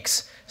 6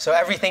 weeks, so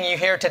everything you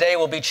hear today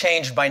will be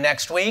changed by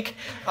next week.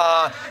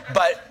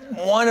 But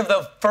one of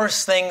the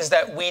first things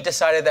that we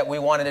decided that we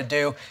wanted to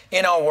do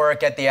in our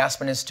work at the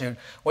Aspen Institute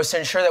was to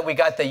ensure that we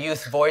got the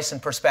youth voice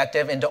and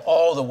perspective into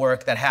all the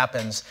work that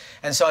happens.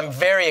 And so I'm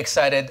very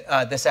excited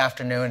this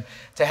afternoon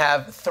to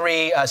have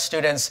 3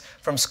 students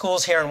from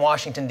schools here in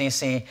Washington,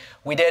 D.C.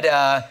 We did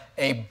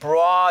a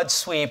broad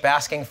sweep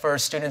asking for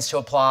students to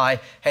apply,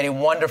 had a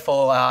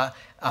wonderful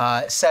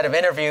set of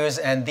interviews,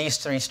 and these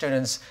 3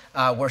 students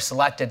were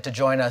selected to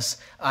join us,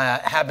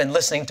 have been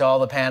listening to all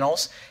the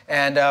panels,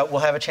 and we'll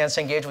have a chance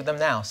to engage with them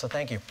now, so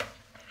thank you.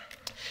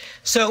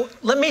 So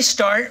let me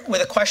start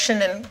with a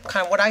question, and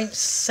kind of what I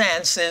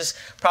sense is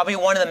probably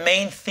one of the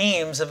main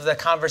themes of the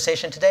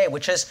conversation today,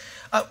 which is,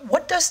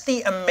 what does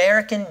the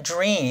American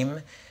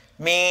dream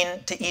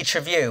mean to each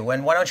of you?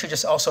 And why don't you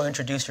just also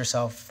introduce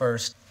yourself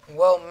first?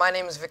 Well, my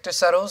name is Victor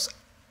Settles.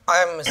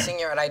 I'm a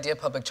senior at Idea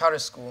Public Charter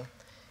School.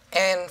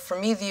 And for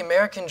me, the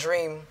American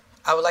dream,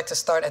 I would like to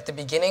start at the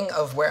beginning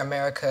of where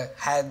America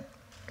had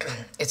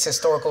its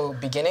historical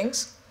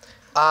beginnings.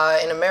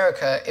 In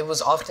America, it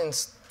was often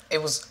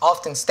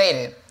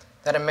stated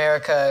that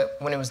America,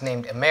 when it was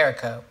named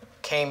America,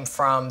 came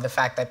from the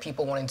fact that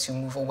people wanted to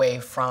move away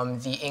from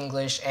the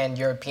English and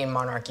European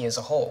monarchy as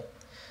a whole.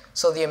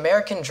 So the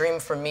American dream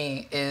for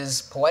me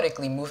is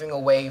poetically moving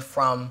away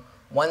from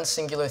one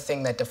singular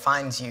thing that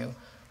defines you,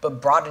 but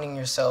broadening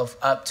yourself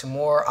up to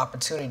more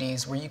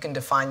opportunities where you can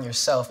define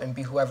yourself and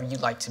be whoever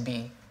you'd like to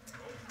be.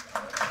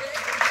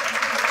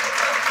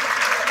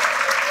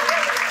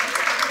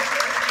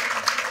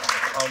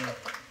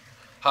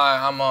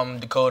 Hi, I'm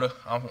Dakota.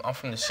 I'm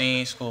from the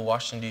CE School of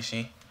Washington,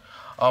 D.C.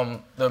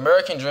 The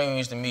American dream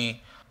is to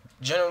me,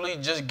 generally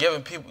just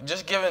giving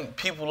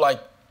people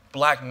like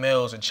black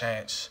males a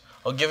chance,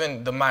 or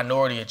giving the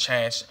minority a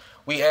chance.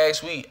 I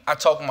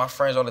talk to my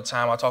friends all the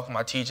time, I talk to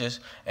my teachers,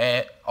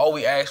 and all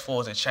we ask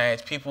for is a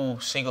chance. People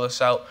single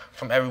us out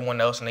from everyone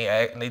else, and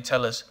they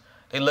tell us,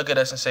 they look at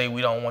us and say,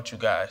 we don't want you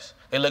guys.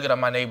 They look at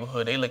my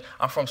neighborhood.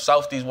 I'm from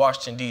Southeast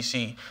Washington,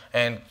 D.C.,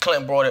 and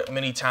Clint brought it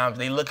many times.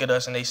 They look at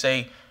us and they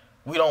say,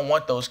 we don't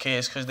want those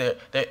kids because they're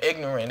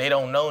ignorant, they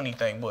don't know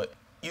anything. But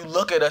you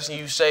look at us and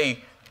you say,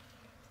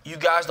 you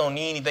guys don't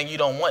need anything, you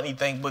don't want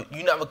anything, but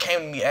you never came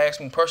to me, asked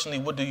me personally,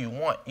 what do you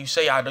want? You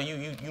say,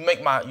 you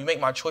make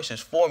my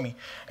choices for me.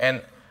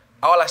 And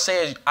all I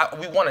say is,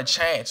 we want a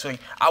chance. So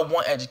I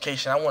want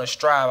education, I want to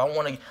strive, I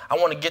want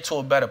to get to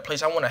a better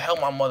place, I want to help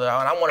my mother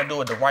out, and I want to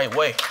do it the right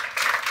way.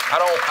 I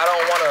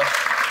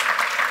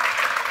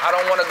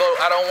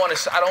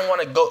don't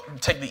want to go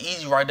take the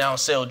easy ride down and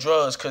sell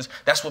drugs, because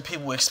that's what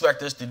people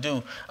expect us to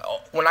do.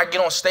 When I get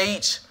on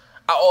stage,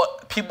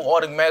 people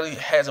automatically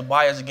has a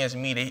bias against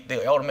me.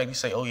 They automatically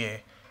say, oh yeah,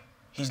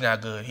 he's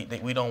not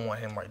good. We don't want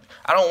him right.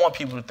 I don't want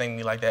people to think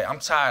me like that. I'm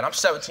tired. I'm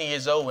 17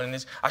 years old,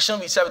 and I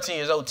shouldn't be 17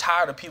 years old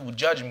tired of people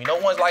judging me. No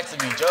one likes to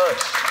be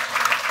judged.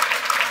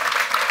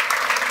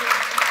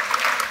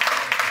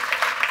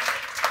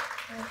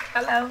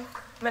 Hello,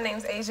 my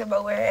name's Asia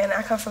Bower, and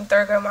I come from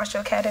Third Grade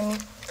Marshall Academy.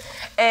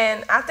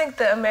 And I think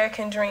the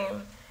American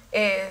dream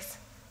is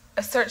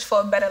a search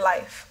for a better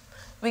life.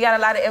 We got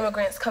a lot of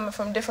immigrants coming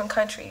from different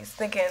countries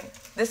thinking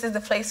this is the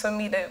place for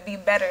me to be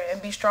better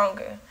and be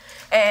stronger.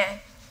 And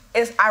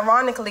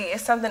ironically,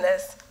 it's something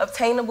that's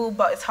obtainable,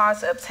 but it's hard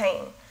to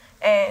obtain.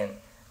 And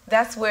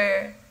that's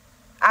where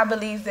I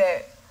believe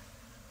that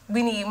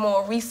we need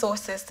more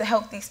resources to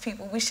help these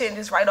people. We shouldn't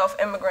just write off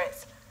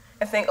immigrants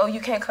and think, oh, you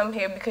can't come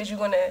here because you're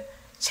going to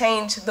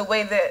change the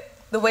way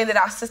that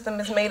our system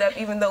is made up,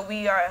 even though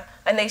we are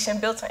a nation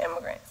built on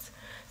immigrants.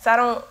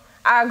 So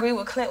I agree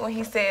with Clint when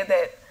he said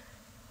that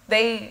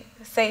they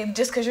say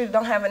just because you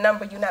don't have a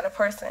number, you're not a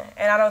person.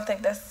 And I don't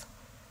think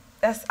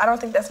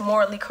that's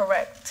morally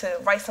correct to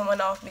write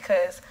someone off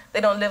because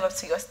they don't live up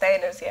to your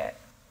standards yet.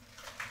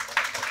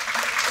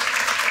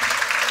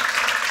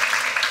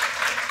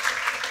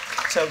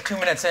 So 2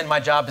 minutes in, my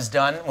job is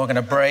done. We're going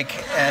to break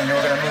and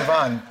we're going to move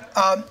on.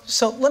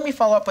 So let me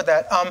follow up with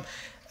that.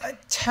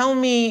 Tell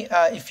me,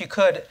 if you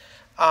could,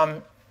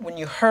 when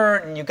you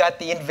heard and you got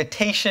the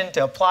invitation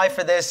to apply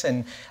for this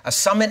and a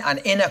summit on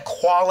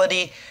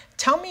inequality,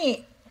 tell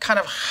me kind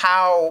of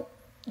how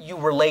you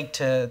relate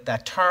to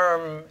that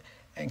term,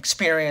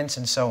 experience,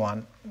 and so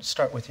on.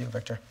 Start with you,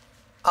 Victor.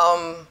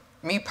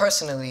 Me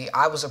personally,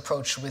 I was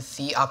approached with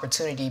the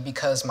opportunity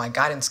because my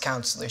guidance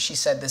counselor, she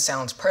said, this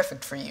sounds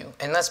perfect for you.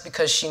 And that's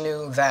because she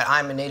knew that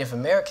I'm a Native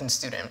American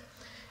student.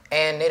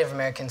 And Native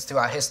Americans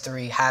throughout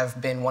history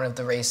have been one of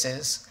the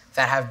races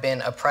that have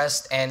been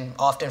oppressed and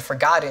often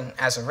forgotten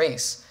as a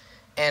race.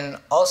 And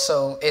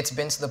also, it's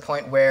been to the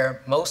point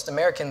where most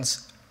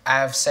Americans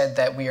have said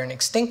that we are an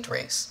extinct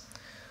race.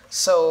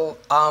 So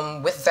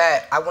with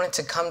that, I wanted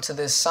to come to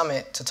this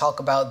summit to talk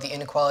about the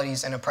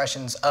inequalities and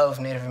oppressions of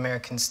Native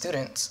American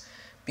students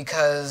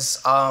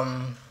because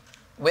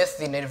with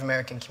the Native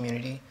American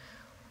community,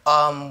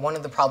 one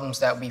of the problems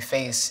that we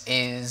face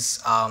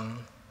is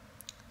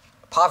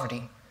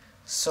poverty.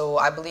 So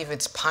I believe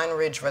it's Pine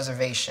Ridge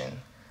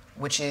Reservation,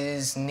 which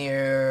is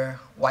near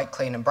White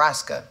Clay,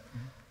 Nebraska.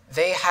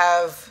 They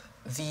have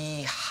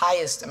the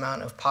highest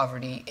amount of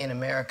poverty in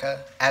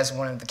America as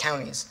one of the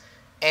counties.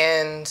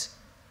 And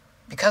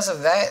because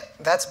of that,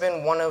 that's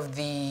been one of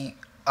the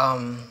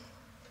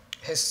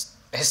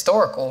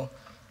historical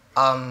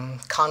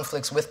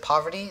conflicts with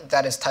poverty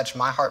that has touched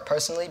my heart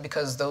personally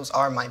because those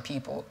are my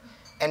people.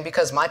 And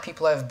because my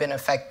people have been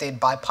affected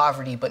by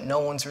poverty, but no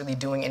one's really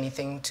doing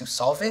anything to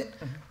solve it,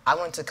 I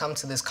wanted to come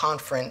to this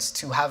conference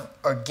to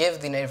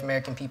give the Native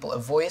American people a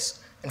voice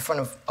in front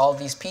of all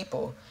these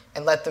people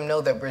and let them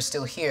know that we're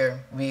still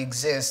here, we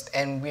exist,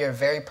 and we are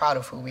very proud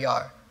of who we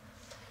are.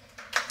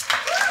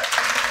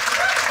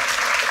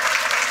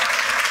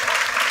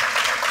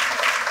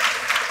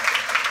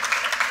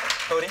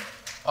 Cody?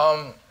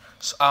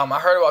 I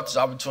heard about this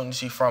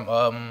opportunity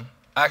from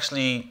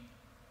actually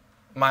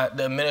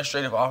the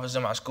administrative office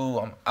in my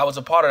school. I was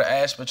a part of the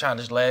ASPA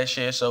challenge last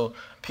year, so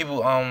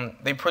people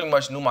they pretty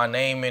much knew my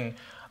name and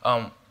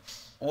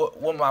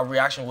what my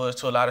reaction was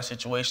to a lot of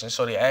situations.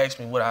 So they asked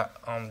me would I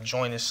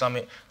join this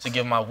summit to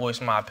give my voice,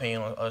 my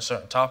opinion on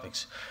certain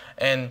topics.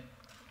 And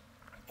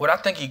what I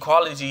think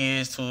equality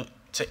is to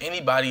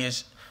anybody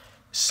is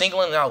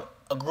singling out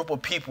a group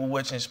of people,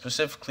 which is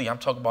specifically I'm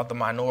talking about the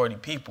minority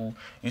people.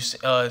 You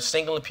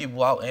singling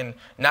people out and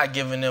not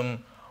giving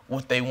them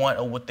what they want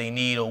or what they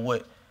need or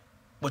what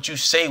you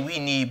say we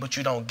need, but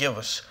you don't give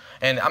us.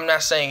 And I'm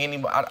not saying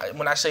anybody,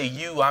 when I say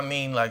you, I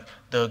mean like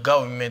the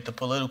government, the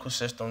political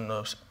system,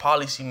 the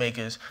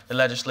policymakers, the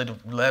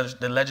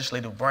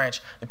legislative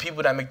branch, the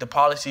people that make the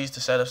policies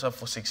to set us up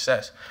for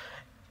success.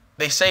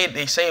 They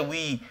say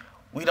we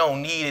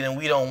don't need it and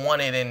we don't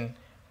want it and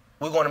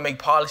we're going to make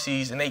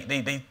policies, and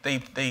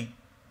they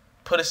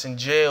put us in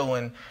jail,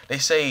 and they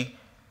say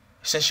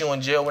since you're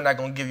in jail we're not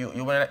going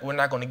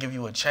to give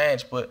you a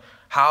chance. But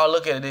how I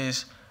look at it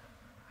is,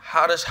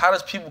 how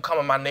does people come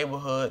in my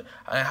neighborhood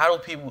and how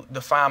do people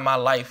define my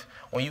life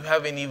when you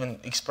haven't even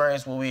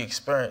experienced what we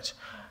experience?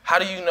 How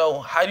do you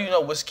know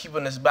what's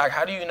keeping us back?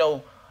 How do you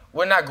know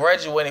we're not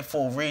graduating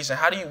for a reason?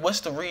 What's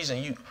the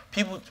reason?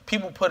 People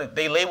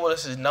they label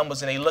us as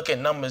numbers and they look at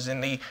numbers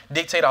and they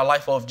dictate our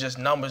life off just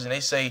numbers and they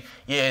say,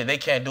 yeah, they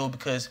can't do it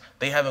because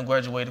they haven't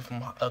graduated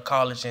from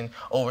college in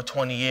over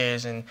 20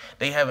 years and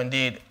they haven't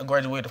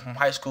graduated from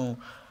high school.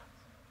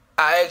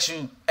 I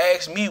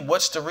ask me,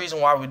 what's the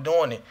reason why we're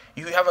doing it?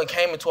 You haven't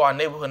came into our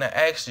neighborhood and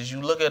asked us. You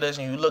look at us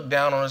and you look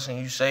down on us and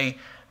you say,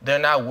 they're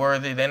not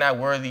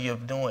worthy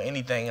of doing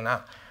anything. And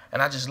I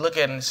just look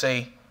at it and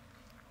say,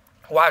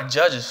 why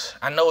judge us?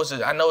 I know it's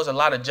a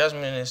lot of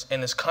judgment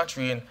in this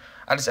country, and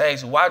I just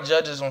ask, why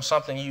judge us on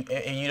something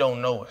you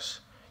don't know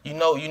us? You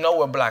know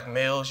we're black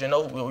males. You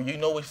know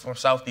we're from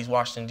Southeast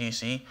Washington,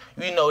 D.C.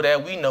 You know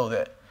that, we know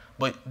that.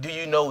 but do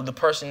you know the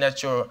person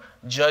that you're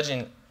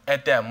judging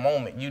at that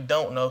moment? You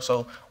don't know,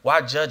 so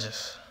why judge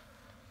us?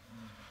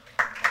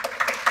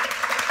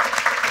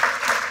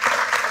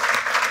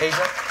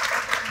 Asia?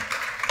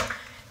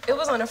 It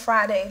was on a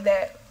Friday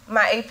that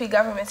my AP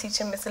government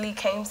teacher, Ms. Lee,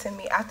 came to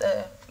me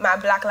after my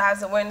Black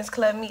Lives Awareness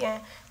Club meeting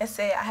and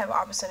said, I have an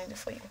opportunity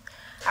for you.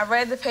 I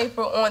read the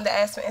paper on the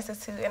Aspen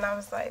Institute and I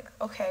was like,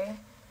 okay.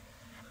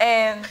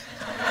 And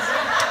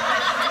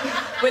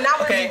when I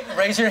was... Okay,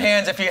 raise your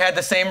hands if you had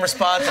the same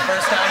response the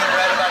first time you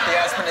read about the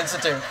Aspen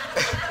Institute.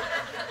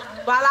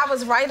 While I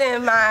was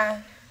writing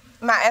my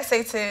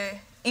essay to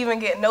even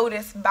get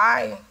noticed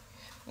by,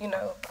 you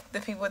know,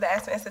 the people at the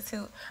Aspen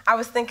Institute, I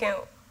was thinking,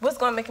 what's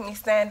going to make me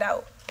stand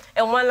out?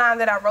 And one line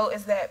that I wrote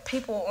is that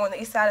people on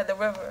the east side of the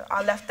river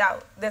are left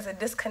out. There's a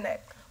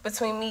disconnect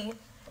between me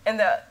and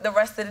the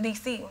rest of the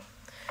DC.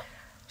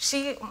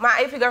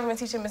 My AP government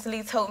teacher, Ms.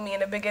 Lee, told me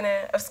in the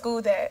beginning of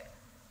school that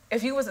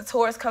if you was a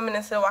tourist coming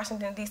into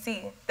Washington,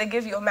 D.C., they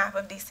give you a map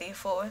of D.C.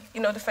 for, you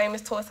know, the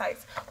famous tour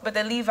sites, but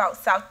they leave out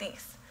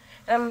Southeast.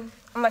 And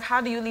I'm like, how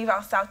do you leave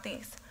out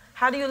Southeast?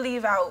 How do you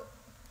leave out...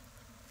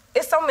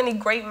 It's so many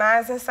great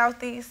minds in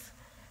Southeast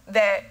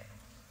that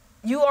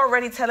you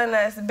already telling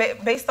us,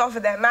 based off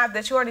of that map,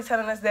 that you already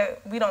telling us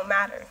that we don't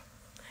matter.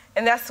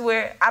 And that's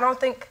where I don't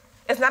think,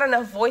 it's not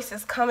enough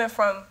voices coming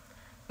from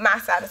my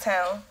side of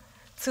town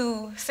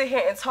to sit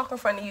here and talk in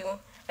front of you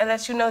and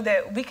let you know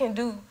that we can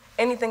do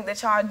anything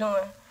that y'all are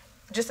doing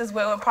just as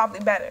well and probably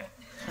better.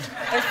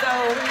 And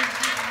so,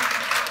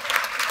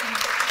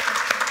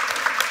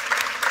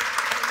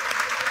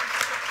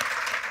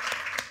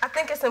 I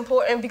think it's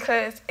important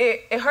because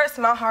it hurts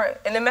my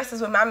heart and it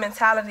messes with my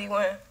mentality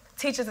when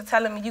teachers are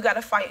telling me you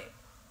gotta fight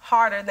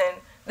harder than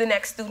the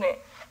next student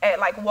at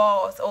like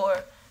Walls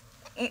or,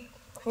 you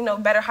know,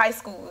 better high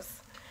schools.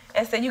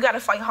 And say you gotta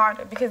fight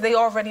harder because they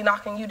already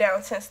knocking you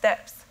down 10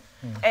 steps.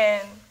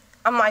 And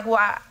I'm like,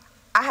 well,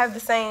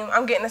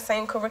 I'm getting the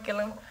same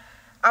curriculum.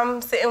 I'm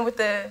in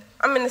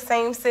the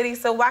same city,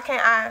 so why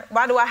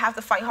do I have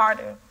to fight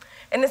harder?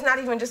 And it's not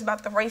even just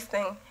about the race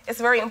thing.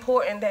 It's very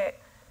important that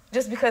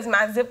just because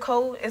my zip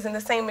code isn't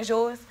the same as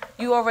yours,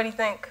 you already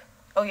think,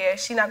 oh yeah,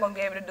 she's not gonna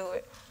be able to do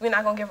it. We're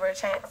not gonna give her a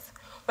chance.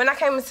 When I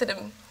came into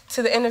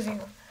the interview,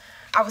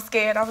 I was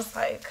scared. I was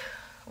like,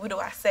 what do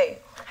I say?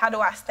 How do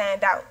I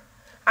stand out?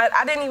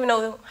 I didn't even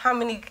know how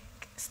many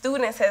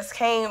students has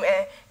came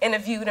and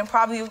interviewed and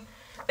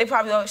they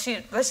probably,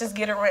 let's just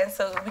get her in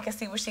so we can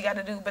see what she got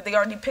to do, but they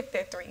already picked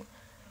their 3.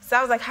 So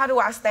I was like, how do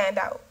I stand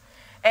out?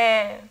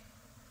 And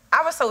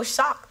I was so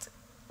shocked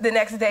the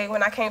next day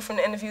when I came from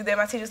the interview that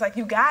my teacher's like,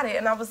 you got it.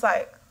 And I was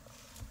like,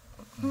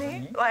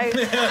 me? Like,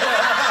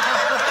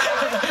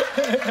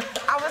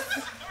 I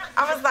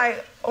was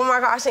like, oh my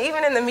gosh. And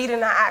even in the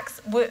meeting, I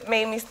asked what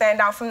made me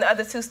stand out from the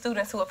other 2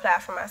 students who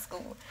applied for my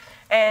school.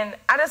 And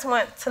I just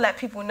want to let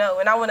people know,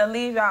 and I want to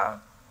leave y'all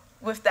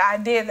with the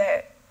idea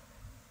that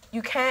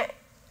you can't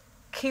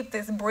keep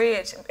this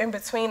bridge in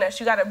between us.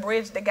 You got to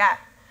bridge the gap.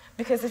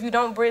 Because if you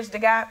don't bridge the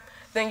gap,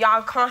 then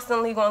y'all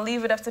constantly going to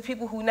leave it up to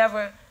people who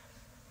never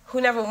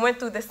went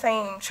through the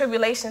same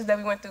tribulations that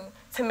we went through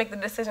to make the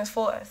decisions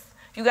for us.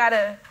 You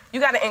gotta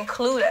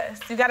include us.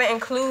 You gotta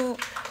include,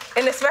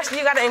 and especially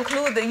you gotta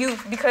include the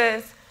youth,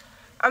 because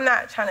I'm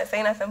not trying to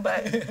say nothing,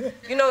 but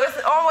you know,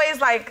 it's always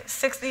like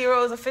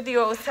 60-year-olds or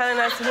 50-year-olds telling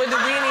us what do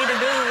we need to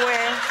do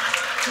when.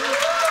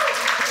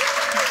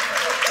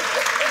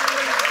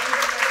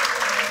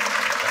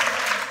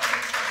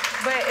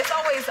 But it's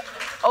always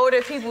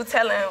older people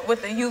telling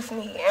what the youth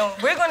need, and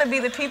we're gonna be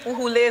the people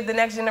who live the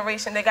next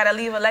generation. They gotta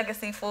leave a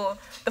legacy for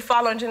the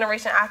following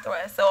generation after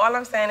us. So all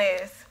I'm saying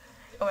is,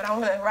 but I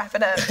want to wrap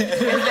it up, is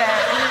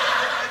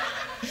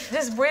that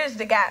just bridge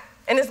the gap.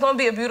 And it's going to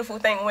be a beautiful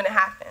thing when it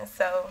happens,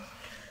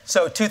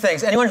 So 2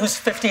 things. Anyone who's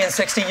 50 and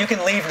 60, you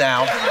can leave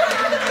now.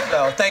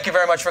 So thank you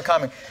very much for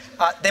coming.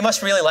 They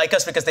must really like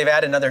us because they've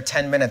added another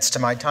 10 minutes to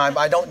my time.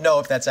 I don't know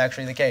if that's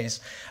actually the case.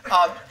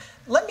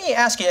 Let me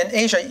ask you, and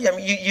Asia, I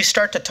mean, you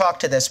start to talk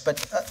to this,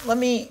 but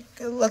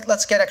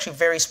let's get actually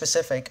very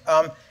specific.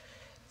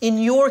 In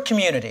your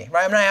community,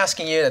 right, I'm not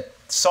asking you to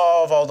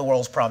solve all the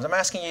world's problems. I'm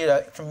asking you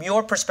to, from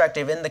your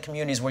perspective in the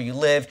communities where you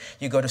live,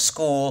 you go to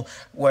school,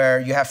 where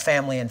you have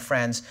family and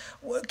friends,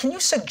 can you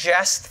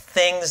suggest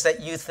things that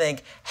you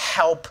think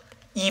help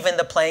even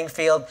the playing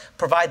field,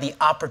 provide the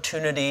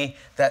opportunity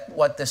that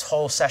what this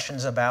whole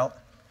session's about?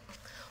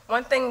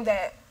 One thing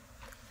that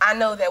I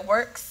know that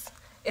works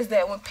is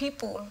that when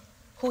people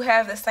who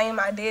have the same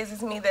ideas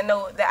as me, that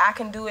know that I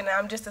can do it and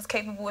I'm just as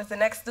capable as the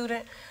next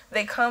student,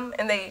 they come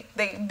and they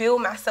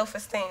build my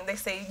self-esteem. They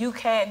say, you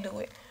can do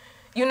it.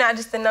 You're not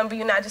just a number,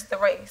 you're not just a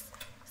race.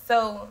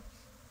 So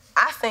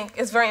I think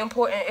it's very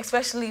important,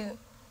 especially,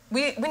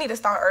 we need to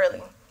start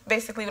early.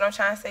 Basically what I'm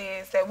trying to say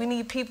is that we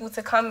need people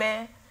to come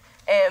in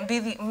and be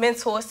the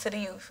mentors to the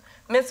youth.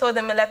 Mentor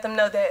them and let them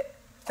know that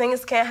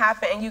things can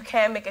happen and you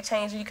can make a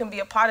change and you can be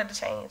a part of the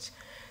change.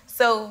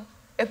 So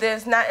if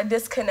there's not a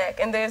disconnect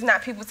and there's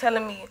not people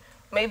telling me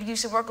maybe you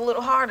should work a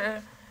little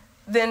harder,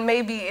 then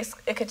maybe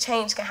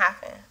change can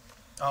happen.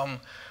 I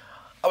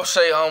would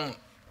say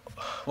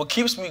what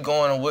keeps me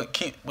going and what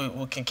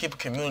can keep a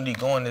community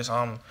going is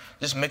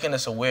just making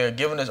us aware,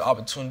 giving us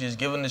opportunities,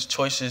 giving us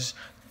choices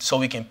so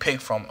we can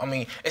pick from. I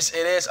mean, it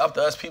is up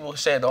to us. People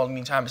say it all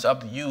the time. It's up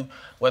to you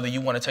whether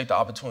you want to take the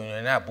opportunity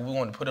or not. But we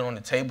want to put it on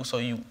the table so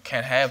you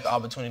can have the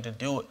opportunity to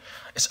do it.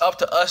 It's up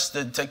to us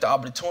to take the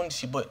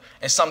opportunity. But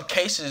in some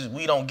cases,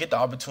 we don't get the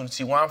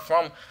opportunity. Where I'm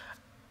from,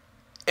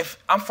 if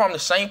I'm from the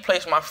same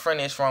place my friend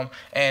is from,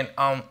 and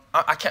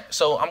I can't,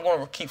 so I'm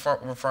going to keep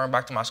referring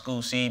back to my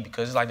school, Seed,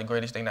 because it's like the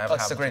greatest thing that ever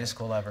happened. It's the greatest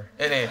school ever.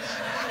 It is.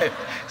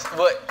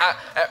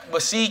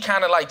 but Seed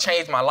kind of like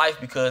changed my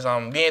life because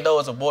being though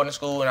it's a boarding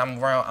school and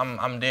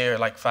I'm there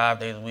like 5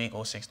 days a week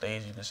or 6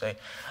 days, you could say.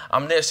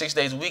 I'm there 6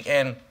 days a week,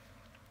 and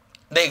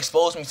they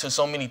exposed me to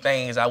so many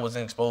things I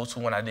wasn't exposed to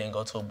when I didn't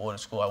go to a boarding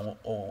school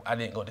or I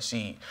didn't go to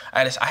Seed.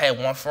 I had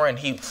one friend.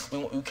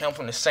 We came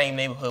from the same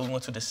neighborhood. We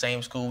went to the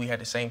same school. We had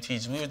the same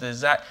teachers. We was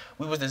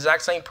the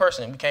exact same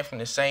person. We came from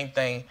the same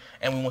thing,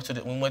 and we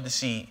went to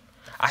Seed.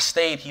 I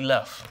stayed. He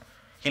left.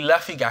 He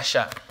got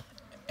shot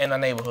in our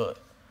neighborhood,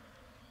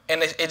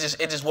 and it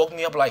just woke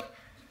me up like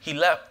he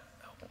left.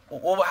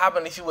 What would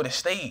happen if he would have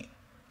stayed?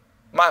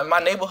 My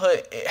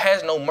neighborhood, it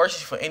has no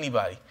mercy for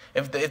anybody.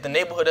 If the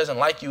neighborhood doesn't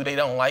like you, they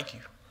don't like you.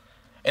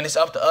 And it's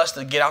up to us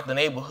to get out the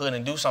neighborhood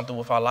and do something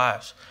with our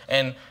lives.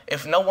 And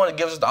if no one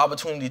gives us the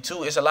opportunity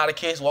to, it's a lot of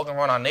kids walking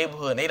around our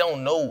neighborhood and they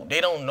don't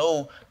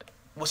know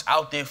what's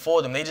out there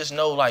for them. They just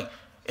know like,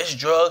 it's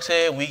drugs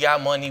here, we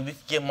got money, we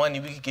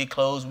could get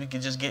clothes, we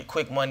could just get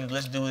quick money,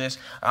 let's do this.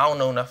 I don't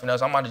know nothing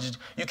else.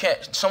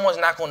 Someone's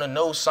not gonna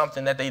know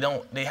something that they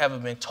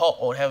haven't been taught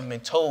or haven't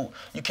been told.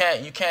 You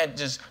can't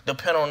just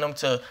depend on them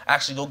to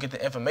actually go get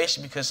the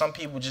information, because some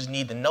people just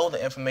need to know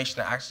the information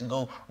to actually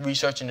go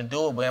research and to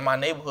do it. But in my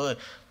neighborhood,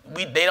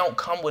 they don't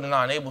come within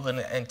our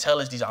neighborhood and tell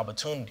us these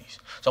opportunities.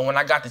 So when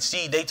I got to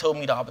see, they told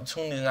me the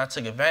opportunities and I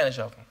took advantage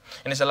of them.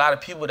 And there's a lot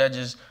of people that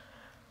just,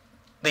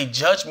 they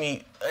judge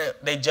me,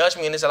 and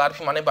there's a lot of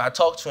people in my neighborhood I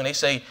talk to, and they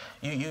say,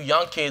 you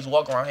young kids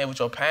walk around here with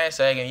your pants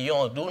sagging, and you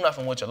don't do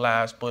nothing with your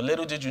lives. But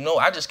little did you know,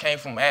 I just came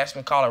from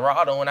Aspen,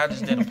 Colorado, and I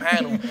just did a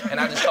panel, and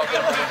I just talked to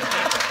a whole bunch of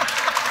people.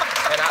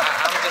 And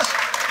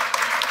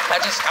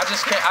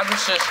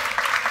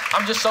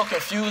I'm just so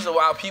confused of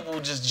why people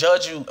just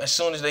judge you as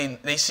soon as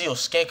they see your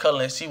skin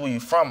color and see where you're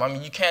from. I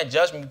mean, you can't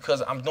judge me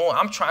because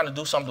I'm trying to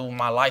do something with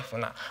my life,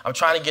 and I'm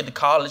trying to get to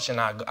college,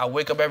 and I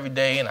wake up every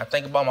day and I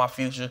think about my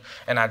future,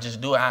 and I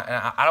just do it.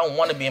 I don't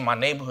want to be in my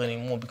neighborhood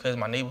anymore because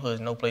my neighborhood is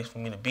no place for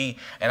me to be,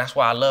 and that's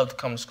why I love to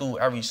come to school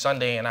every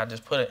Sunday, and I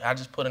just put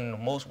in the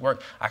most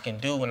work I can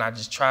do, and I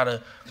just try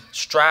to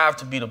strive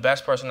to be the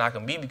best person I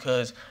can be,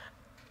 because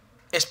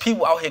it's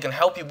people out here can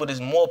help you, but there's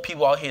more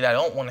people out here that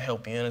don't want to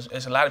help you. And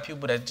there's a lot of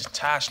people that just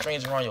tie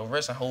strings around your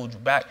wrist and hold you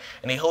back.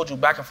 And they hold you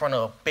back in front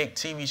of a big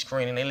TV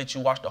screen, and they let you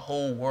watch the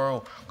whole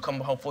world come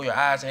before your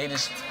eyes, and they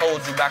just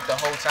hold you back the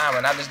whole time.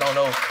 And I just don't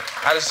know.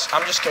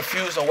 I'm just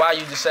confused on why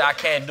you just say I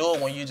can't do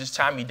it when you just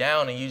tie me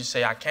down and you just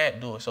say I can't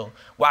do it. So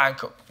why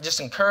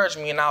just encourage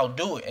me and I'll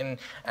do it. And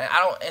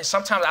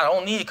sometimes I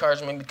don't need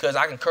encouragement because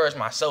I can encourage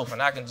myself,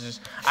 and I can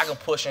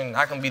push, and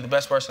I can be the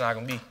best person I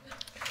can be.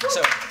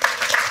 So.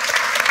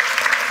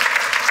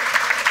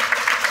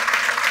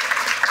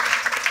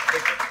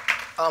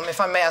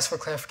 If I may ask for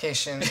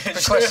clarification,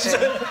 the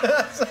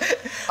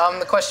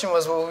question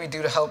was, what would we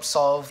do to help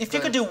solve? If you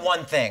could do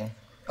one thing,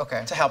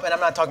 okay, to help, and I'm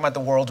not talking about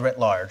the world writ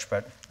large,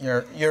 but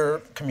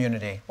your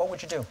community, what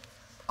would you do?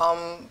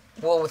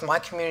 Well, with my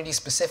community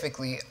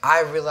specifically,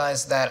 I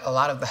realized that a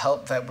lot of the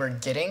help that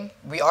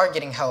we are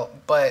getting help,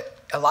 but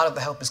a lot of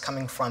the help is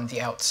coming from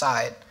the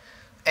outside.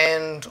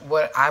 And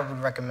what I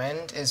would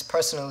recommend is,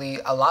 personally,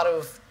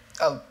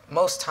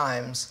 most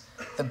times,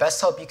 the best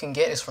help you can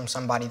get is from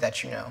somebody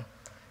that you know.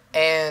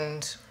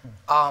 And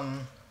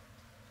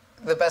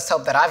the best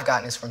help that I've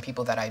gotten is from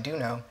people that I do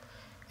know.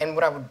 And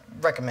what I would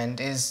recommend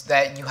is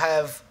that you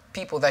have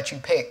people that you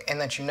pick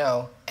and that you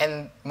know,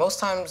 and most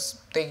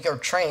times they are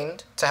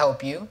trained to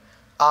help you.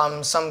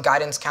 Some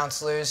guidance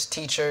counselors,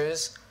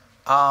 teachers,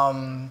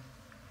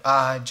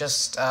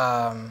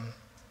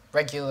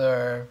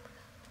 regular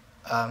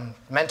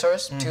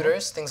mentors,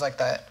 tutors, things like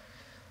that.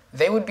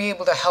 They would be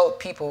able to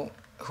help people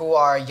who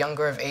are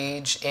younger of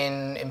age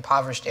in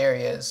impoverished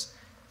areas.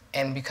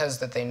 And because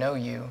that they know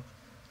you,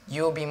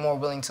 you'll be more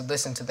willing to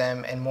listen to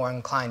them and more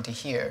inclined to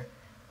hear.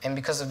 And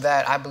because of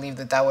that, I believe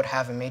that that would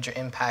have a major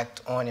impact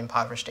on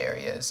impoverished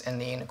areas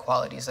and the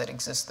inequalities that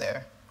exist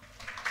there.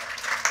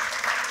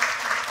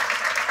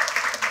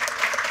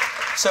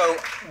 So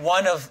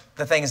one of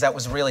the things that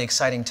was really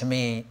exciting to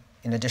me,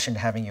 in addition to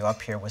having you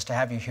up here, was to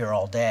have you here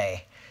all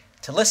day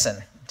to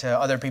listen to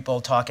other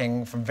people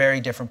talking from very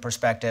different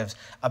perspectives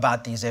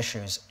about these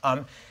issues.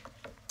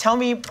 Tell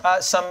me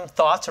some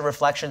thoughts or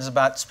reflections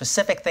about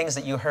specific things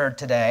that you heard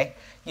today.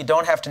 You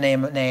don't have to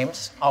name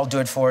names. I'll do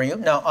it for you.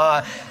 No,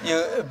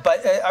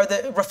 but are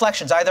the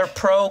reflections either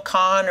pro,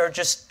 con, or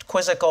just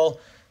quizzical?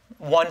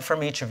 One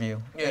from each of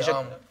you.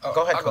 Yeah.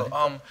 Go ahead.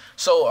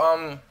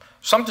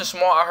 Something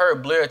small I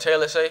heard Blair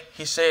Taylor say.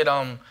 He said,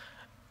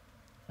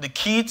 the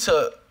key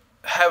to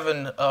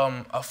having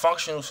a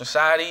functional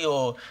society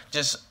or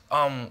just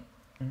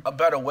a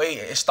better way,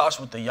 it starts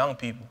with the young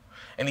people.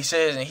 And he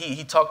says, and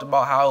he talked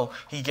about how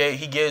he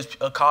gives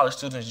college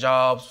students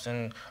jobs,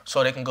 and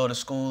so they can go to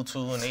school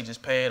too, and they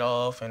just pay it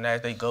off, and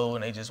as they go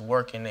and they just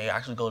work and they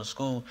actually go to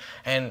school.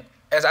 And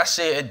as I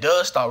said, it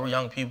does start with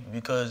young people,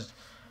 because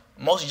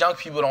most young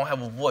people don't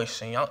have a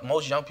voice, and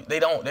most young people, they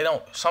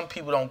don't. Some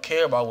people don't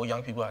care about what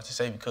young people have to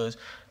say, because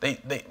they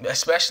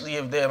especially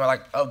if they're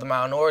like of the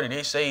minority,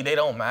 they say they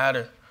don't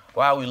matter.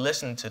 Why are we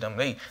listening to them?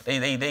 They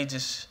really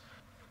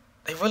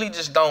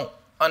just don't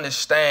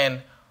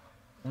understand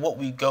what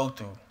we go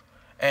through.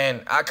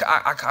 And I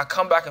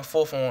come back and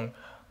forth on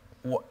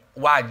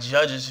why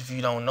judge us if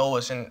you don't know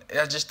us, and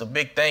that's just the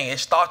big thing. It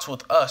starts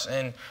with us,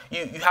 and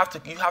you have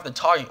to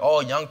target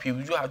all young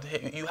people.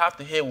 You have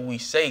to hear what we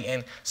say,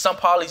 and some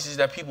policies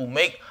that people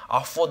make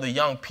are for the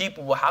young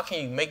people. But how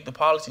can you make the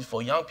policies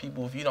for young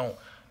people if you don't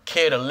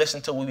care to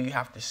listen to what we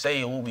have to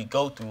say or what we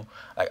go through?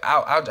 Like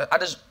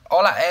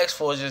all I ask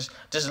for is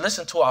just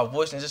listen to our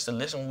voice, and just to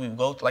listen when we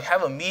go through. Like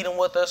have a meeting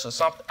with us or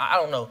something. I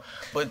don't know,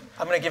 but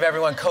I'm gonna give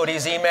everyone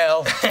Cody's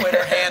email,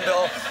 Twitter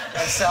handle,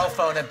 and cell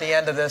phone at the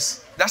end of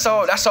this. That's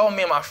all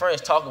me and my friends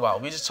talk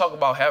about. We just talk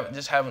about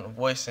having a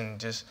voice, and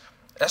just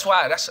that's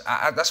why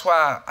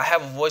I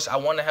have a voice. I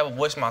want to have a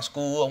voice in my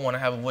school. I want to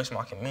have a voice in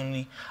my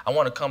community. I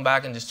want to come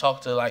back and just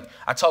talk to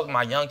I talk to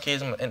my young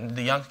kids and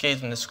the young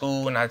kids in the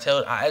school, and I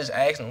just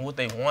ask them what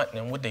they want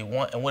and what they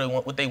want to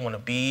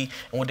be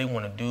and what they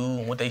want to do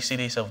and what they see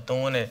themselves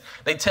doing. And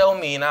they tell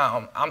me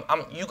now,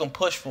 you can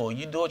push for it.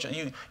 You do it.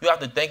 You have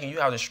to think, and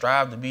you have to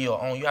strive to be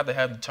your own. You have to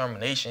have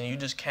determination. You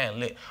just can't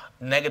let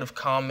negative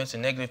comments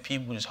and negative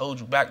people just hold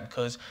you back,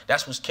 because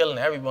that's what's killing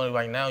everybody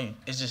right now.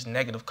 It's just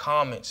negative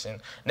comments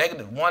and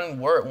negative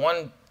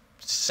one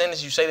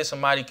sentence you say to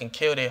somebody can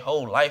kill their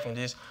whole life and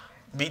just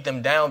beat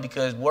them down,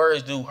 because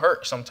words do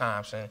hurt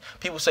sometimes. And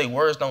people say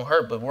words don't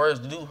hurt, but words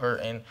do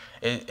hurt, and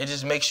it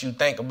just makes you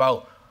think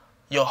about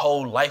your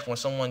whole life when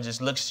someone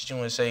just looks at you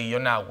and say you're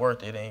not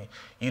worth it and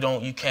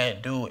you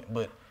can't do it.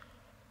 But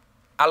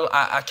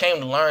I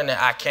came to learn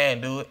that I can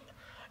do it,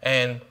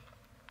 and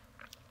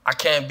I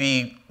can't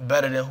be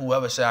better than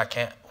whoever said I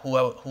can't.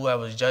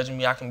 Whoever's judging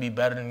me, I can be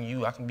better than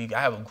you. I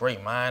have a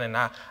great mind, and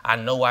I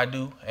know I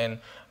do. And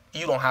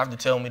you don't have to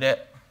tell me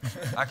that.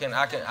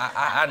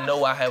 I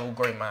know I have a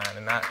great mind,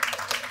 and I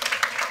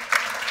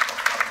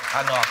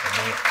know I can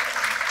do it.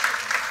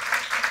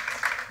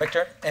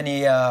 Victor,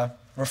 any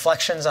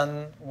reflections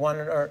on one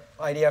or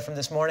idea from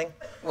this morning?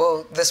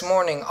 Well, this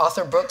morning,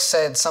 Arthur Brooks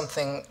said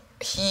something.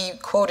 He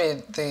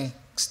quoted the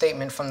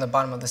statement from the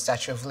bottom of the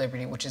Statue of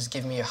Liberty, which is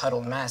 "Give me your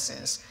huddled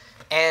masses."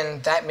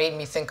 And that made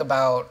me think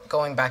about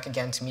going back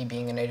again to me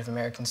being a Native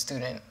American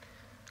student.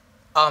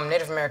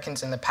 Native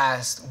Americans in the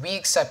past, we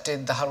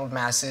accepted the huddled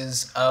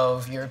masses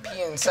of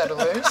European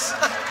settlers.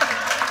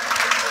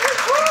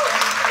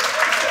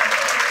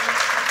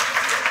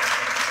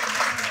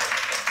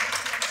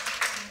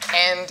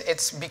 And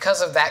it's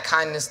because of that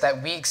kindness that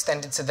we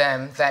extended to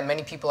them that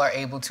many people are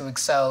able to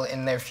excel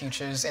in their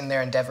futures, in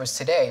their endeavors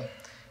today.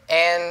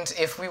 And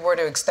if we were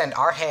to extend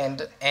our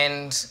hand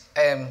and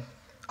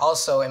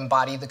also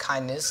embody the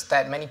kindness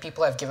that many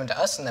people have given to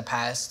us in the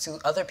past to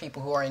other people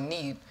who are in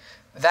need,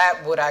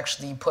 that would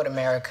actually put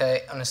America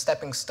on a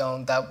stepping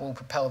stone that will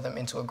propel them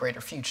into a greater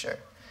future.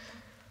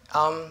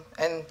 And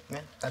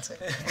yeah, that's it.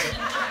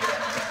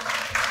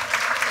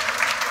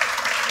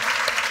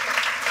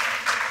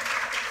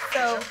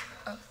 So,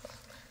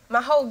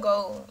 my whole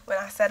goal when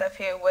I set up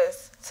here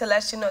was to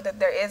let you know that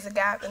there is a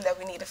gap and that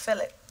we need to fill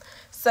it.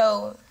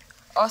 So,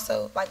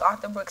 also, like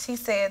Arthur Brooks, he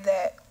said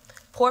that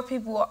poor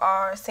people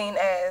are seen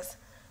as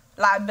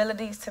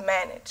liabilities to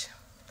manage.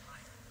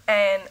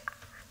 And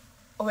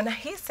when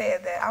he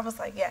said that, I was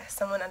like, yes,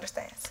 someone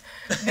understands.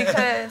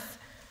 Because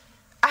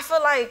I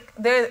feel like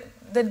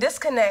the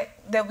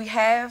disconnect that we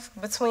have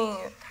between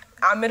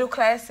our middle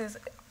classes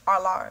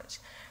are large.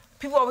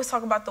 People always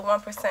talk about the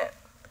 1%.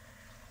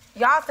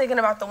 Y'all thinking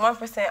about the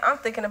 1%, I'm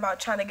thinking about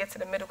trying to get to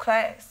the middle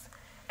class.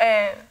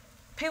 And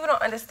people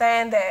don't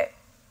understand that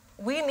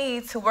we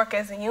need to work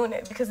as a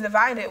unit, because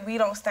divided, we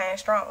don't stand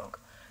strong.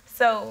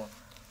 So,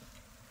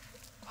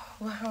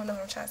 well, I don't know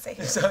what I'm trying to say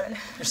here. So,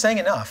 you're saying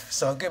enough,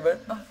 so good,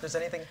 but if there's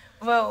anything?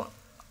 Well,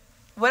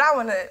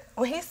 when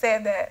he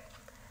said that,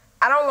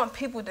 I don't want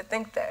people to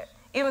think that,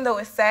 even though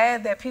it's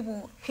sad that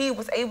he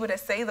was able to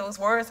say those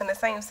words in the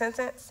same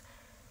sentence,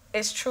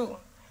 it's true.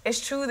 It's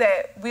true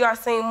that we are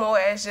seen more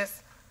as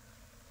just,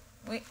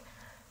 we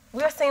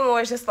are seen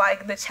more as just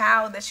like the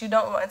child that you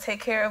don't want to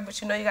take care of,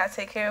 but you know you got to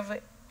take care of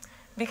it.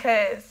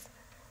 Because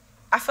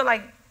I feel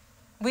like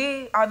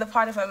we are the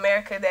part of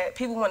America that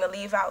people want to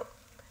leave out.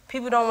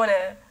 People don't want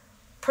to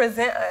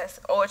present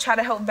us or try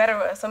to help better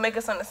us or make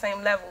us on the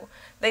same level.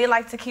 They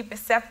like to keep it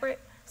separate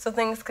so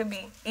things could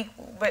be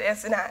equal, but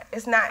it's not.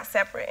 It's not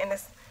separate, and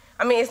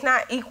it's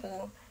not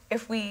equal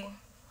if we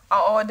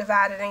are all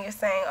divided and you're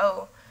saying,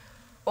 oh,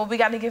 well, we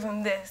got to give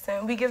them this,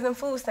 and we give them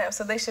food stamps,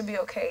 so they should be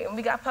okay, and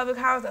we got public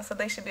housing, so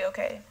they should be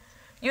okay.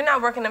 You're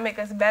not working to make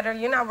us better.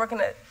 You're not working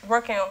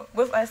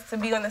with us to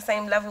be on the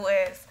same level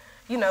as,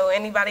 you know,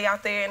 anybody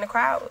out there in the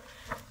crowd.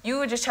 You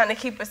were just trying to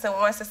keep us in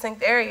one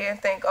succinct area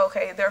and think,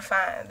 okay, they're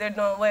fine, they're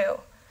doing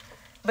well.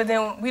 But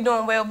then we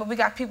doing well, but we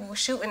got people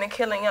shooting and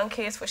killing young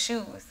kids for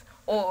shoes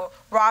or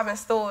robbing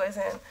stores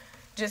and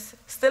just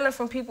stealing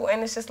from people.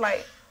 And it's just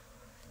like,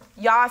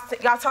 y'all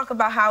talk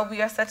about how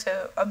we are such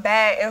a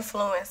bad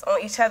influence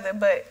on each other,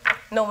 but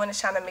no one is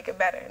trying to make it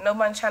better.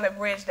 Nobody's trying to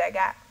bridge that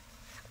gap.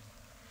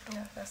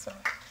 Yeah, that's all.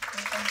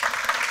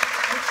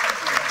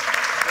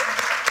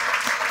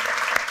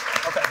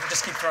 Okay,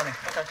 just keep running.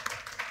 Okay.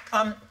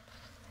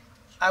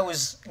 I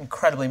was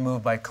incredibly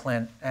moved by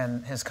Clint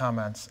and his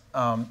comments,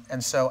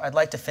 and so I'd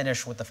like to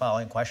finish with the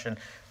following question.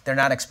 They're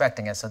not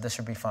expecting it, so this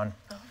should be fun.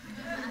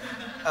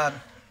 Oh.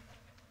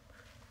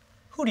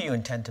 Who do you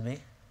intend to be?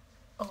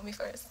 Oh, me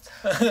first.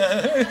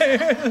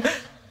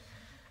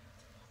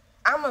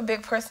 I'm a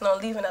big person on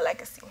leaving a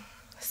legacy.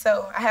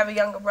 So I have a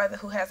younger brother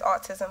who has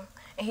autism,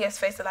 and he has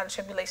faced a lot of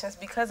tribulations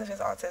because of his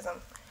autism.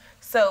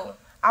 So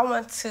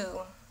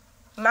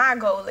my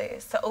goal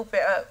is to open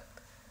up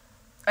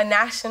a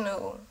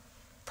national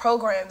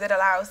program that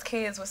allows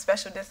kids with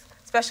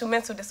special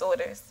mental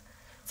disorders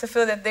to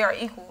feel that they are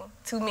equal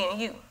to me and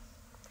you.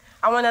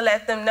 I want to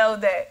let them know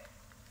that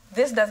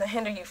this doesn't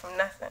hinder you from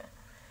nothing.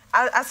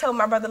 I tell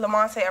my brother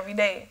Lamonte every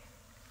day,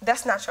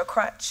 that's not your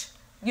crutch.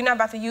 You're not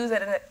about to use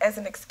it as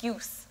an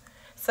excuse.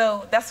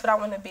 So that's what I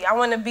want to be. I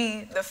want to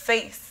be the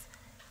face,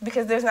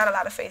 because there's not a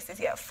lot of faces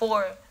yet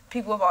for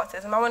people with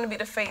autism. I want to be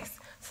the face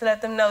to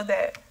let them know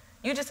that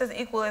you're just as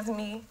equal as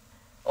me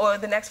or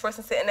the next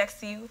person sitting next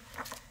to you.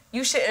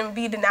 You shouldn't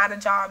be denied a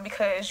job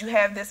because you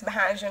have this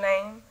behind your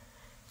name.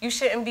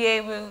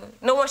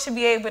 No one should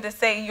be able to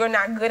say you're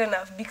not good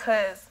enough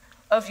because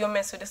of your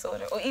mental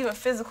disorder or even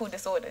physical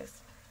disorders.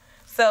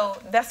 So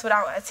that's what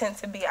I intend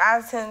to be. I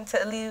intend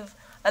to leave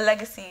a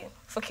legacy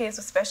for kids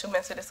with special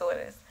mental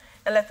disorders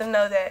and let them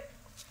know that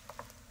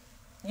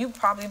you're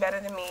probably better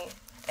than me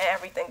in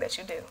everything that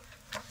you do.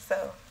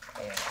 So,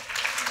 yeah.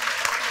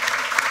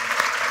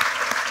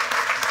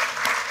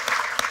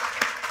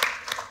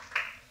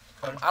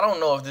 I don't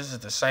know if this is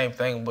the same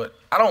thing, but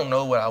I don't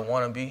know what I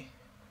want to be.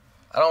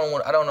 I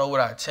don't know what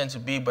I intend to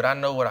be, but I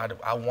know what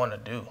I want to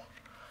do.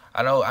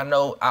 I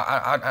know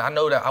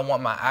that I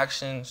want my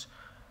actions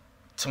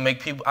to make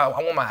people. I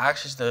want my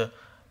actions to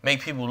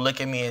make people look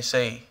at me and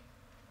say,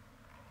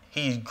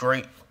 he's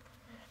great,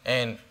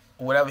 and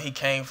whatever he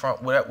came from,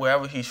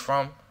 wherever he's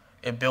from,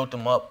 it built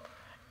him up,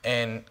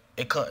 and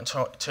it couldn't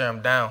tear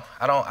him down.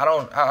 I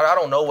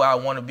don't know where I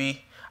want to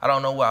be. I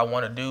don't know what I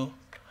want to do.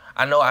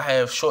 I know I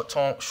have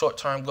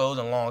short-term goals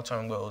and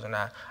long-term goals, and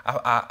I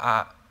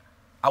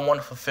want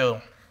to fulfill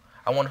them.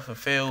 I want to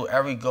fulfill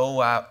every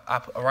goal I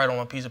write on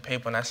a piece of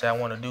paper, and I say I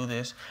want to do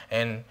this.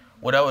 And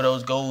whatever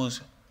those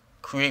goals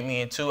create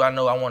me into, I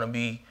know I want to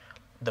be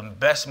the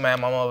best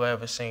man my mother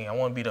ever seen. I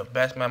want to be the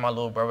best man my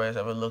little brother has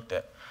ever looked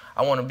at.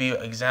 I want to be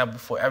an example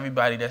for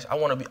everybody. I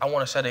want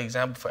to set an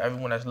example for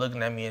everyone that's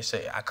looking at me and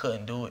say I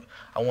couldn't do it.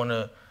 I want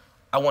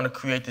to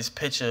create this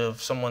picture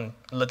of someone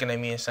looking at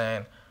me and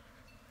saying,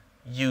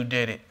 you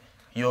did it.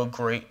 You're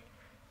great.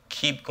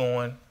 Keep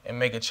going and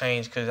make a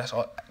change, because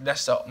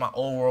that's my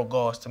overall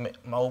goal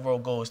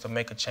is to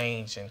make a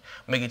change,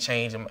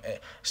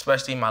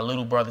 especially in my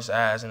little brother's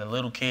eyes and the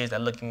little kids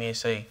that look at me and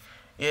say,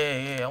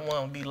 yeah, I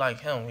want to be like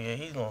him. Yeah,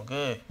 he's doing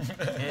good.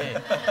 Yeah.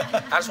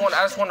 I just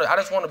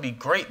want to be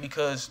great,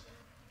 because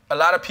a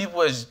lot of people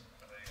has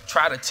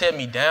tried to tear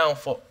me down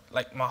for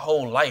like my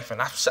whole life,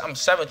 and I'm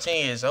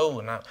 17 years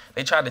old, and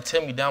they tried to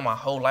tear me down my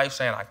whole life,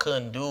 saying I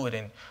couldn't do it,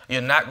 and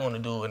you're not going to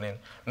do it, and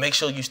make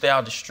sure you stay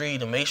out the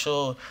street, and make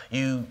sure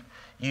you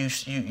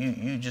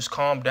just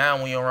calm down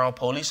when you're around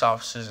police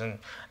officers. And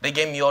they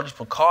gave me all these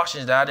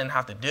precautions that I didn't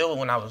have to deal with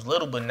when I was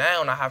little, but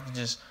now I have to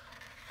just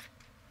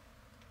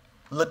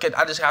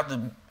I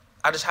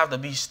just have to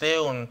be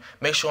still and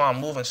make sure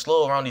I'm moving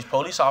slow around these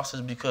police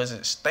officers,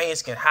 because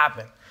things can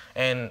happen.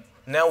 And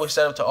now we're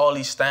set up to all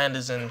these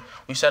standards, and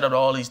we set up to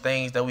all these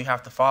things that we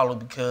have to follow,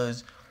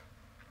 because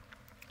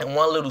in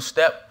one little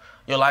step,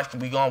 your life can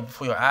be gone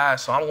before your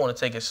eyes. So I'm going to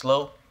take it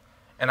slow,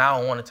 and I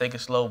don't want to take it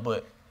slow,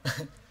 but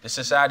the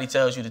society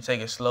tells you to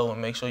take it slow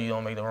and make sure you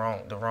don't make the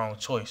wrong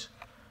choice.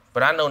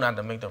 But I know not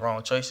to make the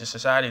wrong choice. The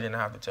society didn't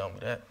have to tell me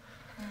that.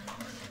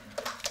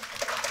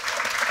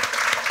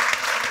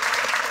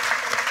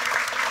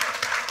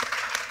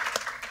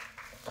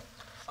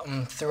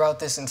 Throughout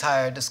this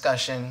entire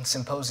discussion,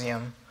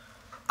 symposium,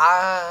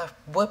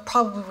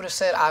 probably would have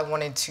said I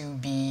wanted to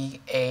be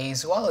a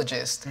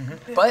zoologist,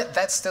 but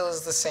that still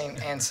is the same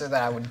answer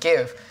that I would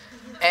give.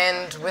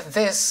 And with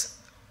this,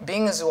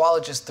 being a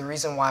zoologist, the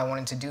reason why I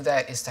wanted to do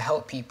that is to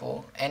help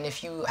people. And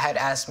if you had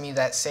asked me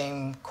that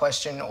same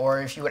question,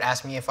 or if you would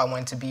ask me if I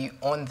wanted to be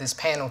on this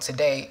panel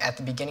today at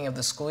the beginning of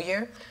the school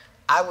year,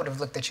 I would have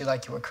looked at you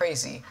like you were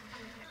crazy.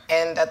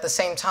 And at the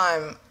same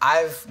time,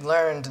 I've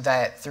learned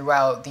that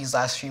throughout these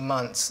last few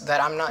months that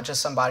I'm not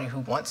just somebody who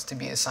wants to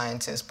be a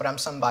scientist, but I'm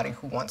somebody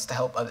who wants to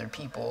help other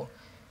people.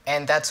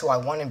 And that's who I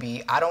want to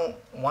be. I don't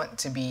want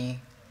to be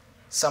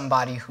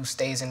somebody who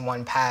stays in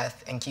one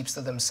path and keeps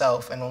to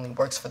themselves and only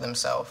works for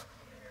themselves.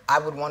 I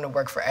would want to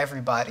work for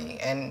everybody,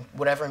 and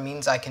whatever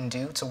means I can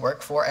do to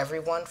work for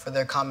everyone for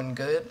their common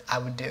good, I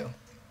would do.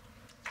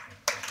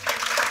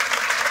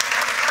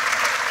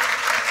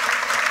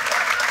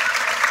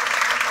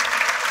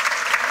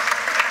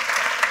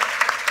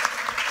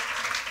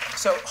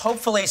 So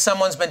hopefully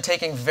someone's been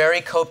taking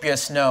very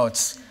copious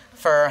notes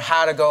for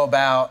how to go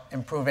about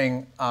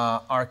improving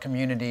our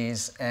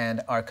communities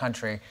and our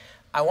country.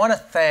 I want to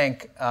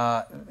thank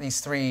these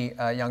three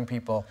young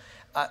people,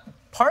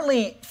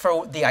 partly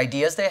for the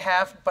ideas they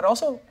have, but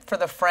also for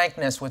the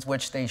frankness with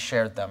which they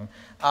shared them.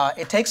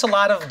 It takes a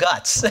lot of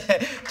guts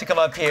to come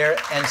up here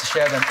and to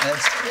share them, and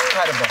it's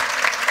incredible.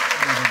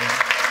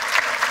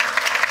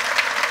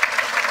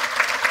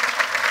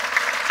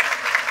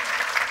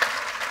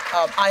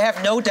 I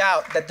have no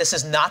doubt that this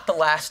is not the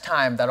last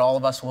time that all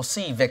of us will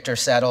see Victor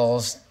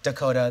Settles,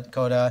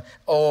 Dakota,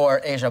 or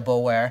Asia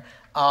Boulware.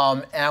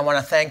 And I want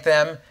to thank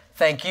them.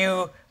 Thank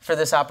you for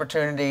this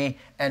opportunity.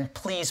 And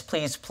please,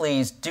 please,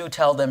 please do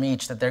tell them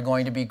each that they're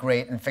going to be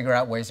great and figure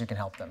out ways you can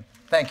help them.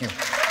 Thank you.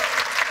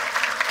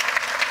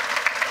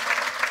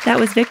 That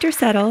was Victor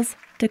Settles,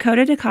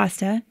 Dakota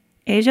DaCosta,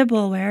 Asia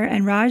Boulware,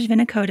 and Raj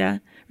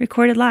Vinakoda,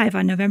 recorded live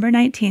on November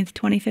 19,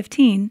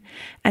 2015,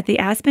 at the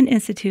Aspen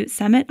Institute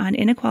Summit on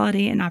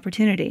Inequality and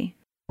Opportunity.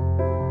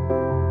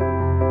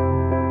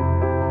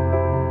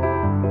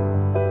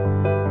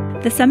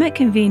 The summit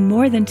convened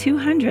more than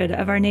 200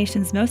 of our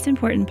nation's most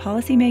important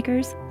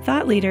policymakers,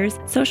 thought leaders,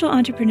 social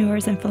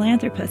entrepreneurs, and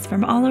philanthropists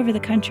from all over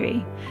the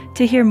country.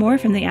 To hear more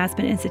from the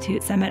Aspen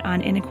Institute Summit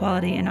on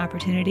Inequality and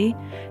Opportunity,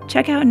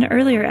 check out an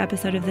earlier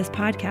episode of this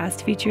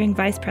podcast featuring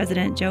Vice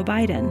President Joe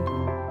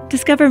Biden.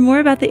 Discover more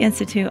about the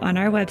Institute on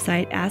our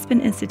website,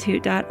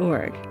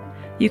 aspeninstitute.org.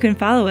 You can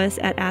follow us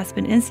at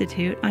Aspen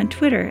Institute on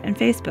Twitter and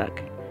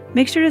Facebook.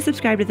 Make sure to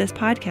subscribe to this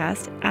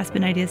podcast,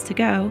 Aspen Ideas to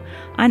Go,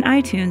 on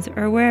iTunes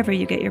or wherever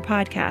you get your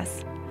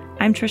podcasts.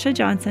 I'm Trisha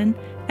Johnson,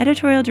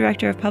 Editorial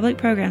Director of Public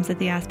Programs at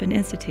the Aspen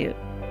Institute.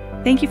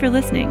 Thank you for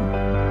listening.